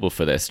himself available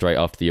for this straight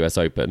after the US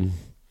Open?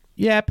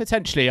 Yeah,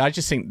 potentially. I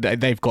just think that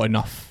they've got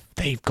enough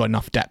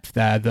depth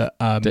there that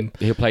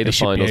he'll play the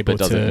finals but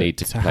doesn't need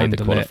to play the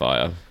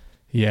qualifier.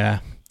 Yeah,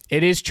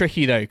 it is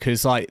tricky though,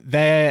 because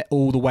they're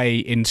all the way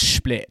in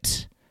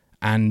Split,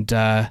 and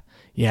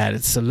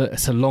it's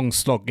a long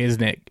slog,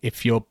 isn't it,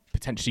 if you're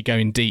potentially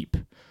going deep.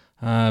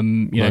 Not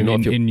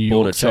if you're in New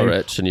born York. at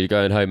Chorich and you're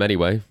going home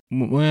anyway.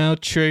 Well,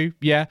 true.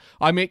 Yeah.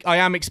 I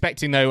am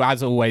expecting, though,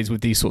 as always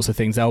with these sorts of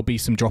things, there'll be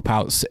some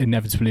dropouts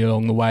inevitably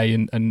along the way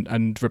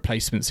and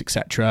replacements,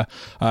 etc.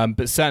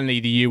 But certainly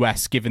the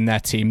US, given their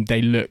team,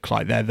 they look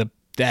like they're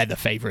the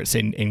favourites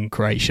in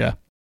Croatia.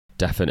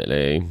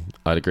 Definitely.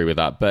 I'd agree with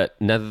that. But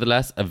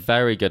nevertheless, a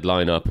very good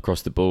lineup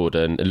across the board.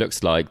 And it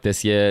looks like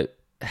this year,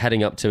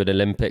 heading up to an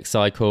Olympic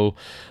cycle,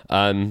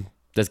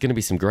 there's going to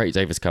be some great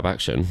Davis Cup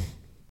action.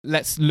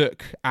 Let's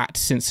look at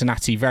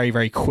Cincinnati very,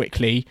 very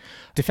quickly.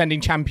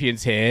 Defending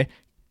champions here.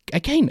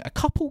 Again, a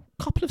couple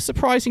of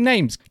surprising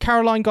names.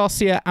 Caroline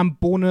Garcia and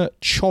Borna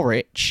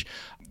Coric.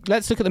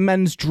 Let's look at the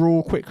men's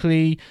draw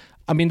quickly.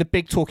 I mean, the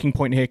big talking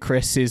point here,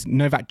 Chris, is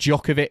Novak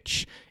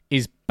Djokovic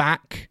is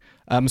back.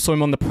 Saw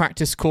him on the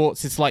practice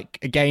courts. It's like,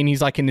 again,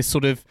 he's like in this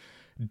sort of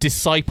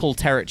disciple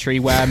territory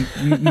where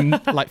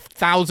like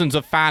thousands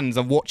of fans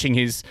are watching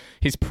his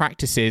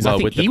practices. Well, I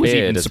think with the he was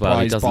beard even as well.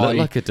 He surprised does by... look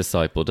like a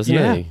disciple,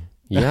 doesn't he?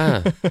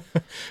 Yeah.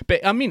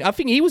 But I mean, I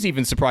think he was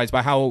even surprised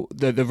by how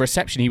the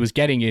reception he was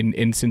getting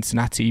in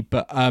Cincinnati.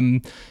 But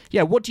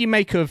what do you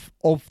make of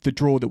the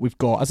draw that we've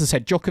got? As I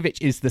said,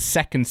 Djokovic is the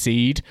second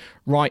seed,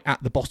 right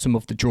at the bottom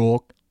of the draw.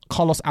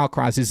 Carlos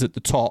Alcaraz is at the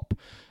top.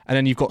 And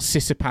then you've got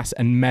Tsitsipas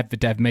and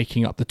Medvedev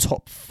making up the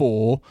top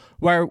four.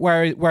 Where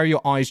are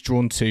your eyes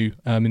drawn to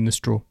in this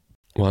draw?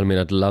 Well, I mean,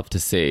 I'd love to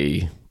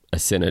see a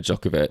Sinner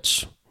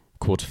Djokovic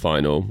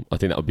quarterfinal. I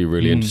think that would be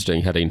really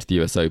interesting heading into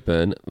the US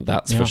Open.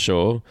 That's for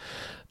sure.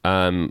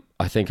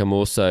 I think I'm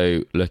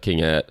also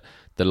looking at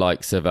the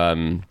likes of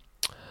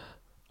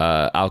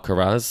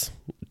Alcaraz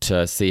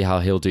to see how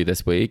he'll do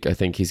this week. I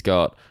think he's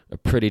got a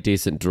pretty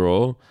decent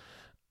draw.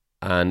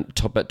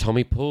 But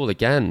Tommy Paul,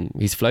 again,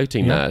 he's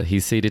floating there.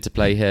 He's seeded to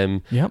play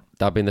him. Yep.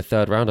 That'll be in the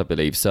third round, I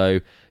believe. So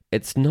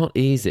it's not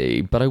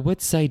easy. But I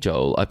would say,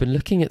 Joel, I've been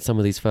looking at some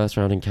of these first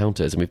round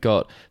encounters, and we've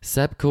got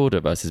Seb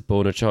Korda versus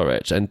Borna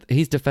Coric, and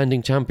he's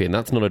defending champion.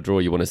 That's not a draw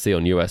you want to see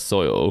on US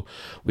soil.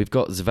 We've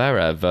got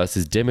Zverev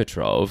versus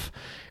Dimitrov,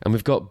 and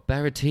we've got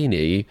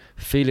Berrettini,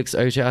 Felix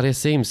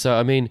Auger-Aliassime. So,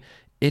 I mean,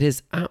 it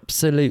is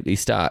absolutely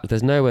stacked.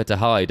 There's nowhere to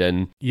hide.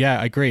 And yeah,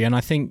 I agree. And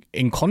I think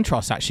in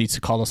contrast, actually, to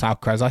Carlos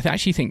Alcaraz, I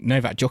actually think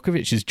Novak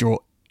Djokovic's draw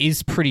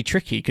is pretty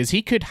tricky because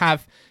he could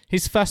have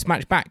his first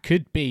match back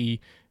could be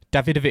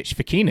Davidovich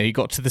Fokina, who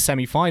got to the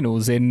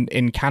semi-finals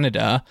in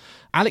Canada.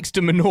 Alex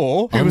de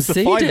Minaur, who was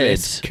the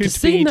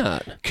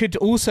finalist, could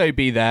also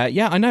be there.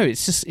 Yeah, I know.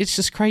 It's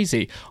just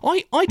crazy.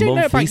 I don't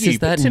know about you,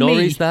 but to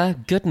Norrie's there.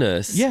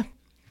 Goodness. Yeah.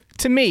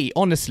 To me,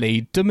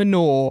 honestly, de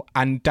Minaur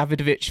and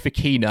Davidovich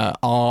Fokina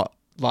are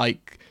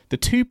like the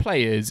two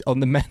players on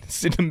the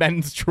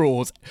men's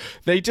draws.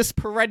 They just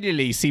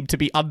perennially seem to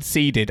be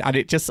unseeded, and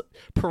it just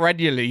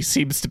perennially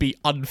seems to be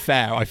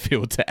unfair, I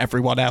feel, to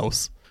everyone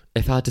else.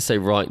 If I had to say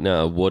right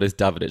now, what is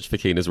Davidovich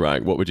Fokina's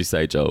rank? What would you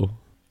say, Joel?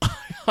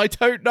 I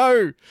don't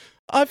know.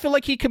 I feel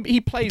like he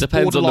plays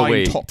depends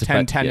borderline top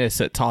 10 tennis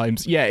at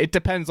times. Yeah, it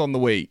depends on the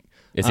week.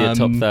 Is he a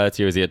top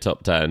 30 or is he a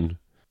top 10?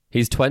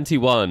 He's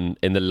 21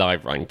 in the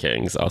live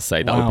rankings. I'll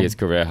say that would be his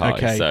career high.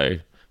 Okay. So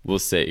we'll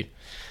see.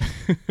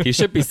 He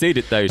should be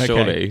seeded though,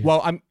 surely. Okay.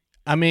 Well,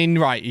 I mean,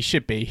 right? He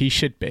should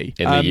be.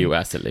 In the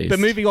US at least. But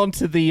moving on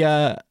to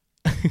the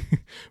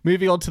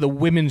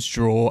women's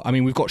draw. I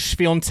mean, we've got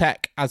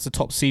Swiatek as the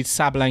top seed.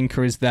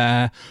 Sabalenka is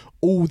there.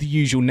 All the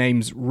usual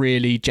names,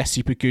 really.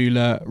 Jessie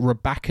Pegula,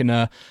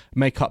 Rybakina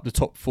make up the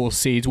top four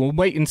seeds. We'll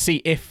wait and see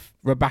if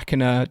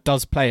Rybakina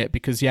does play it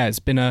because, it's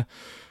been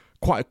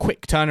quite a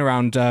quick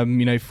turnaround,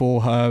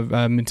 for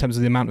her in terms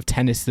of the amount of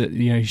tennis that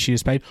she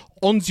has played.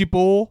 Ons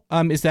Jabeur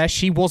is there.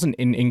 She wasn't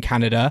in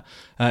Canada,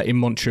 in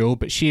Montreal,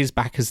 but she is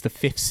back as the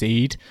fifth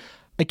seed.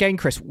 Again,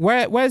 Chris,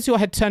 where's your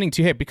head turning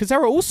to here? Because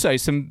there are also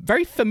some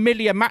very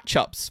familiar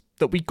matchups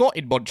that we got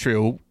in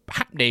Montreal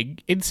happening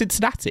in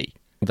Cincinnati.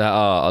 There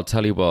are. I'll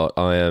tell you what,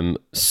 I am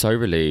so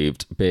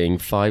relieved being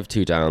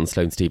 5-2 down.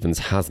 Sloane Stephens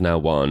has now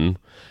won.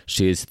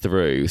 She is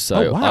through.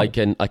 So I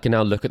can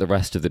now look at the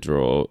rest of the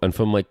draw. And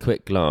from my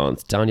quick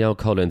glance, Danielle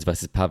Collins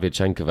versus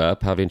Pavlyuchenkova.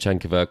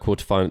 Pavlyuchenkova,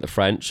 quarterfinal at the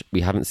French.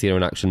 We haven't seen her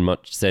in action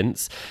much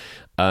since.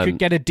 Could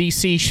get a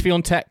DC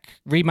Swiatek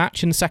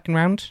rematch in the second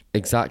round.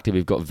 Exactly.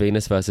 We've got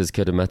Venus versus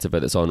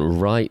Kudermetova that's on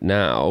right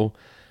now.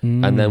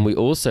 And then we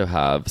also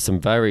have some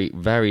very,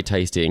 very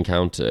tasty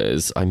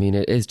encounters. I mean,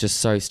 it is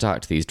just so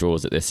stacked, these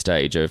draws at this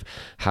stage, of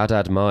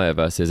Haddad Maia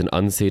versus an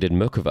unseeded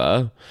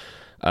Mukova,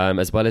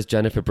 as well as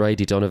Jennifer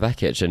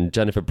Brady-Donovekic. And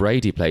Jennifer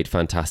Brady played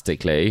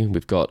fantastically.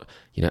 We've got,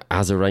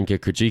 Azarenka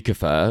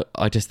Krejcikova.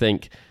 I just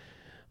think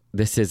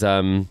this is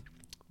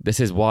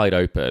wide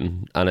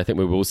open, and I think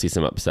we will see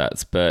some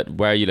upsets. But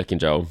where are you looking,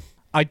 Joel?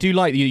 I do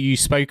like that you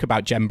spoke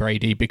about Jen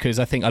Brady, because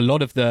I think a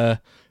lot of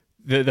the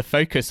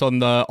focus on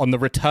the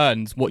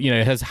returns,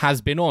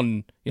 has been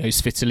on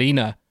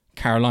Svitolina,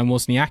 Caroline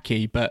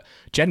Wozniacki, but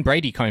Jen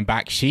Brady coming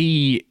back,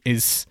 she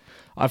is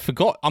I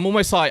forgot. I'm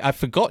almost like I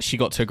forgot she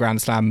got to a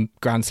Grand Slam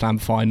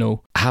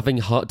final.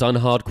 Having done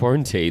hard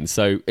quarantine,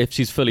 so if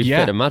she's fully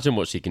fit, imagine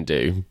what she can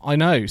do. I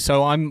know.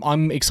 So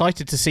I'm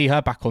excited to see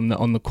her back on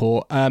the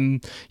court.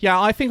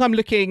 I think I'm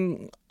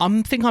looking.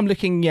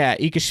 Iga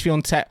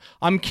Swiatek.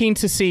 I'm keen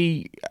to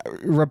see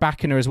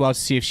Rybakina as well to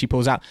see if she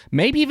pulls out.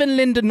 Maybe even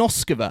Linda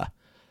Noskova.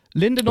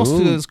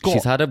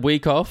 She's had a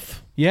week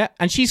off. Yeah,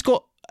 and she's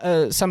got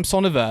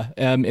Samsonova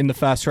in the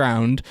first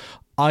round.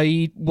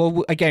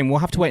 We'll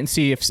have to wait and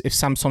see if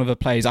Samsonova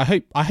plays. I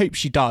hope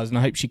she does, and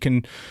I hope she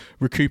can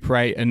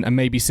recuperate, and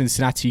maybe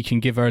Cincinnati can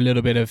give her a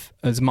little bit of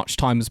as much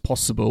time as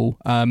possible.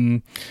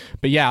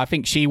 But yeah, I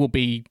think she will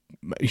be.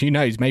 Who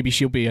knows? Maybe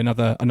she'll be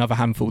another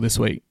handful this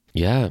week.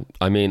 Yeah,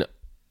 I mean,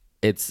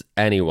 it's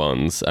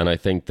anyone's, and I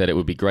think that it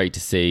would be great to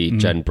see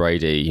Jen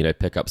Brady,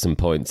 pick up some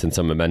points and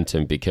some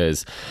momentum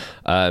because,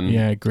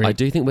 I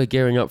do think we're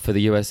gearing up for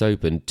the US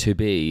Open to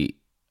be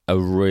a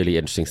really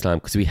interesting slam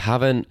because we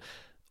haven't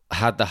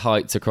had the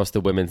heights across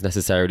the women's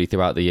necessarily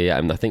throughout the year,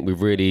 and I think we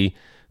really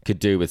could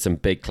do with some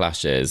big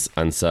clashes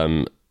and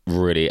some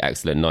really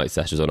excellent night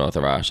sessions on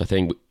Arthur Ashe. I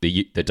think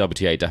the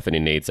WTA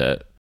definitely needs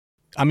it.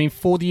 I mean,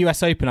 for the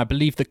US Open, I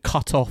believe the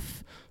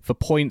cutoff for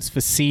points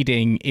for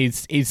seeding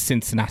is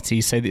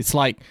Cincinnati, so it's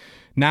like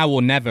now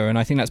or never, and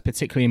I think that's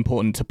particularly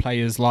important to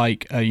players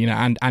like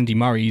and Andy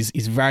Murray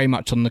is very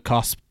much on the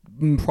cusp.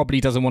 Probably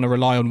doesn't want to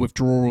rely on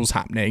withdrawals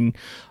happening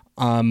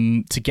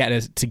to get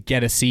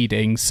a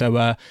seeding.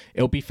 So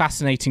it'll be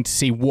fascinating to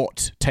see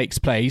what takes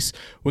place.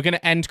 We're going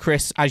to end,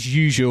 Chris, as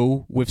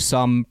usual, with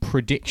some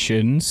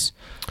predictions.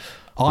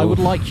 I would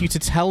like you to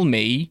tell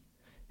me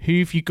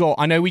who've you got.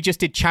 I know we just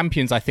did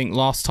champions, I think,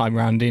 last time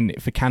round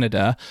for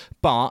Canada,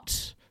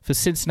 but for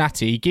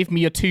Cincinnati, give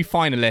me your 2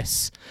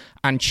 finalists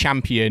and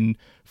champion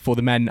for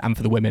the men and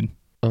for the women.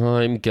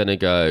 I'm going to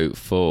go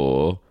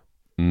for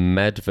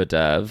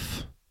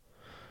Medvedev,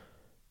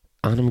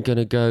 and I'm going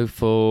to go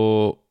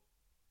for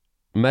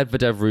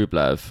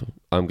Medvedev-Rublev.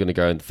 I'm going to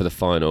go in for the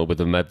final with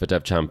the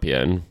Medvedev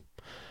champion.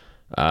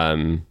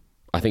 I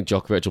think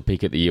Djokovic will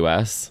peak at the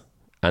US.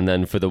 And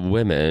then for the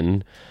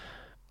women,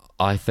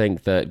 I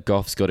think that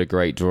Goff's got a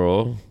great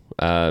draw.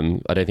 I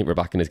don't think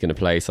Rybakina is going to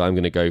play, so I'm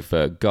going to go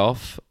for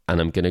Goff,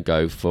 and I'm going to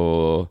go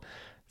for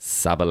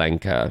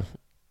Sabalenka,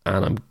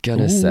 and I'm going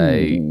to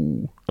say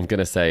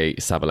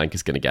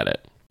Sabalenka's going to get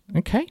it.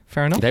 Okay,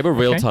 fair enough. They were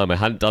real time. I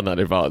hadn't done that in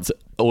advance.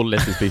 All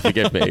listeners, please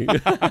forgive me.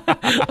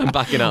 I'm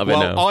backing out of it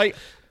now.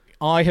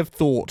 I have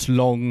thought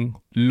long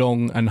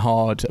and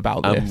hard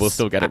about this. We'll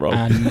still get it wrong.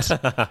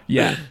 And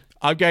yeah,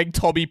 I'm going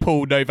Tommy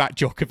Paul, Novak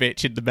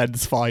Djokovic in the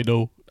men's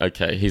final.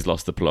 Okay, he's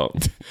lost the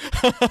plot.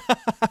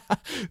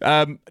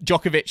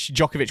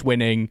 Djokovic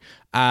winning.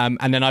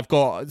 And then I've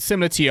got,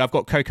 similar to you, I've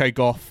got Coco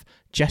Gauff,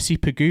 Jessie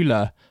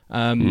Pegula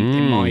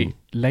in my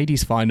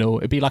ladies final.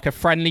 It'd be like a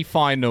friendly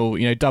final,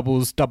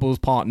 doubles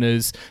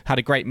partners. Had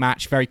a great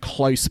match, very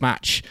close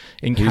match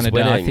in Canada.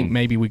 Winning? I think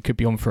maybe we could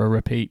be on for a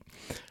repeat.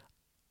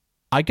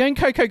 I'm going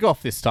Coco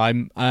Gauff this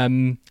time. I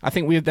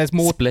think there's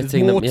more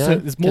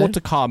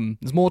to come.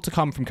 There's more to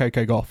come from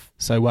Coco Gauff.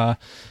 So I'm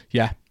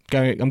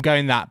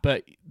going that,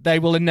 but they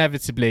will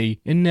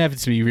inevitably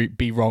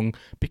be wrong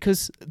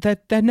because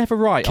they're never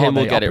right. Kim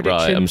will get it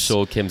right. I'm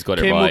sure Kim's got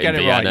it right. Kim will get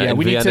it right. Yeah,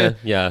 Vienna,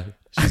 yeah,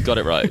 she's got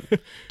it right.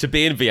 To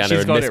be in Vienna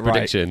and miss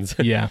predictions.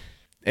 Right. Yeah,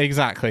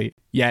 exactly.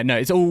 Yeah, no,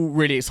 it's all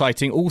really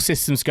exciting. All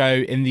systems go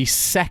in the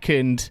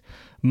second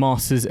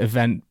Masters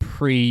event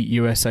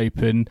pre-US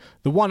Open,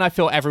 the one I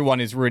feel everyone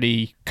is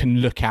really can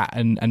look at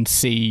and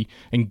see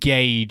and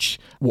gauge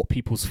what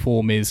people's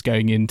form is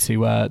going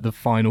into the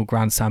final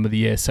Grand Slam of the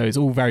year. So it's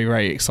all very,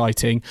 very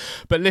exciting.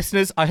 But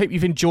listeners, I hope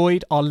you've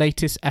enjoyed our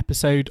latest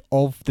episode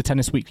of the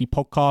Tennis Weekly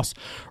podcast.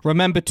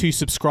 Remember to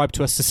subscribe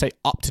to us to stay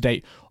up to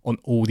date on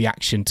all the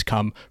action to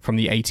come from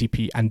the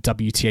ATP and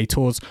WTA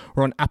tours.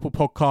 We're on Apple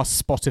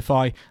Podcasts,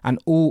 Spotify, and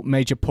all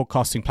major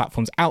podcasting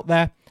platforms out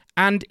there.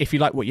 And if you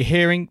like what you're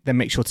hearing, then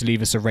make sure to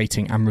leave us a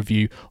rating and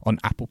review on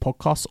Apple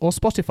Podcasts or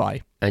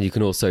Spotify. And you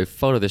can also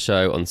follow the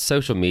show on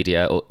social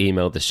media or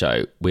email the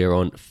show. We're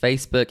on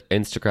Facebook,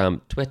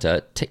 Instagram,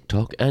 Twitter,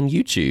 TikTok, and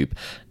YouTube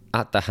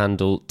at the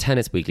handle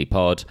Tennis Weekly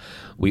Pod.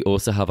 We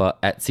also have our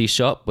Etsy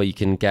shop where you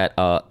can get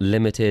our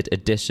limited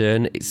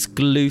edition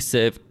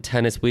exclusive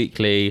Tennis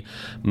Weekly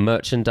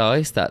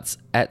merchandise. That's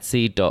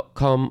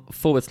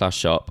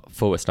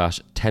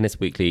etsy.com/shop/Tennis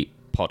Weekly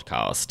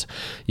podcast.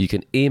 You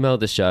can email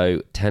the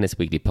show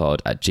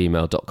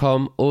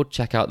tennisweeklypod@gmail.com or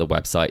check out the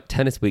website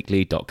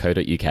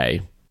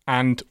tennisweekly.co.uk.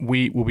 And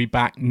we will be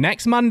back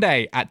next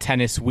Monday at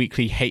Tennis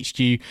Weekly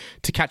HQ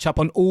to catch up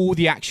on all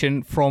the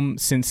action from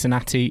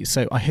Cincinnati.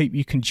 So I hope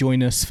you can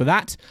join us for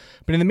that.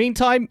 But in the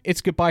meantime,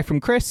 it's goodbye from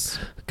Chris.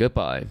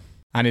 Goodbye.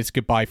 And it's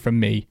goodbye from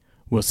me.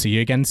 We'll see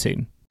you again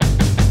soon.